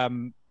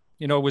 TJ,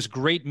 it was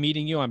great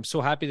meeting you. I'm so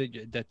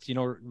happy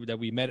that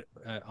we met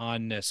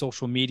on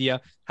social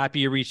media. Happy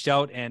you reached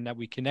out and that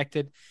we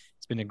connected.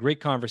 It's been a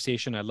great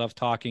conversation. I love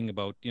talking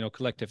about,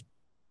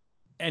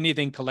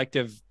 anything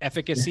collective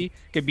efficacy.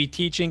 Could be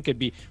teaching, could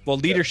be,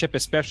 leadership,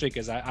 especially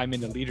because I'm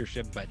into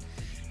leadership, but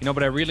I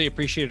really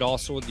appreciated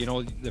also,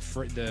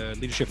 the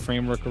leadership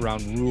framework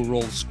around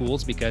rural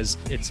schools, because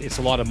it's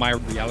a lot of my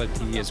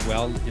reality as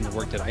well in the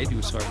work that I do.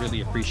 So I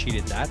really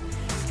appreciated that.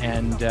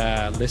 And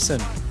listen,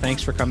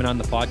 thanks for coming on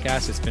the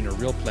podcast. It's been a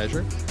real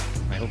pleasure.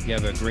 I hope you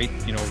have a great,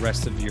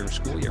 rest of your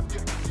school year.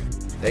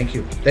 Thank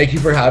you. Thank you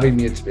for having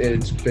me. It's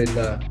been,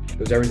 it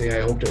was everything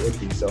I hoped it would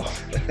be. So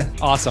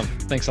awesome.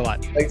 Thanks a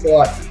lot. Thanks a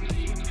lot.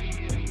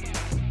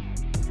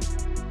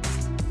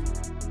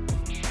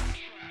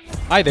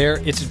 Hi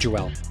there, it's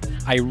Joel.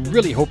 I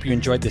really hope you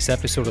enjoyed this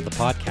episode of the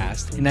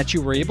podcast and that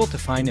you were able to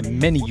find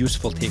many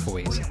useful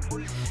takeaways.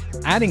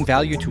 Adding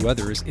value to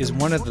others is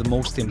one of the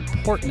most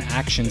important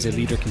actions a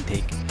leader can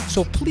take.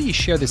 So please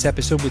share this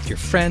episode with your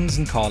friends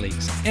and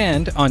colleagues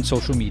and on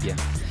social media.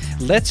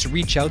 Let's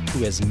reach out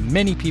to as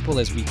many people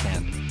as we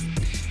can.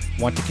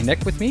 Want to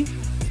connect with me?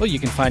 Well, you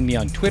can find me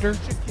on Twitter,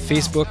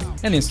 Facebook,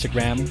 and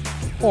Instagram,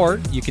 or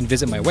you can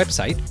visit my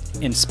website,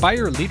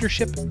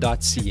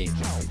 inspireleadership.ca.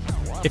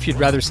 If you'd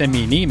rather send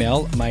me an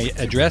email, my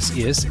address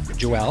is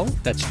Joel,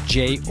 that's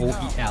Joel,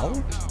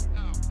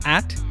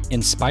 at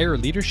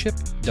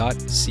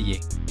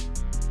inspireleadership.ca.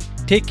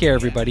 Take care,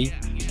 everybody,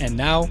 and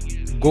now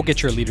go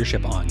get your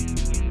leadership on.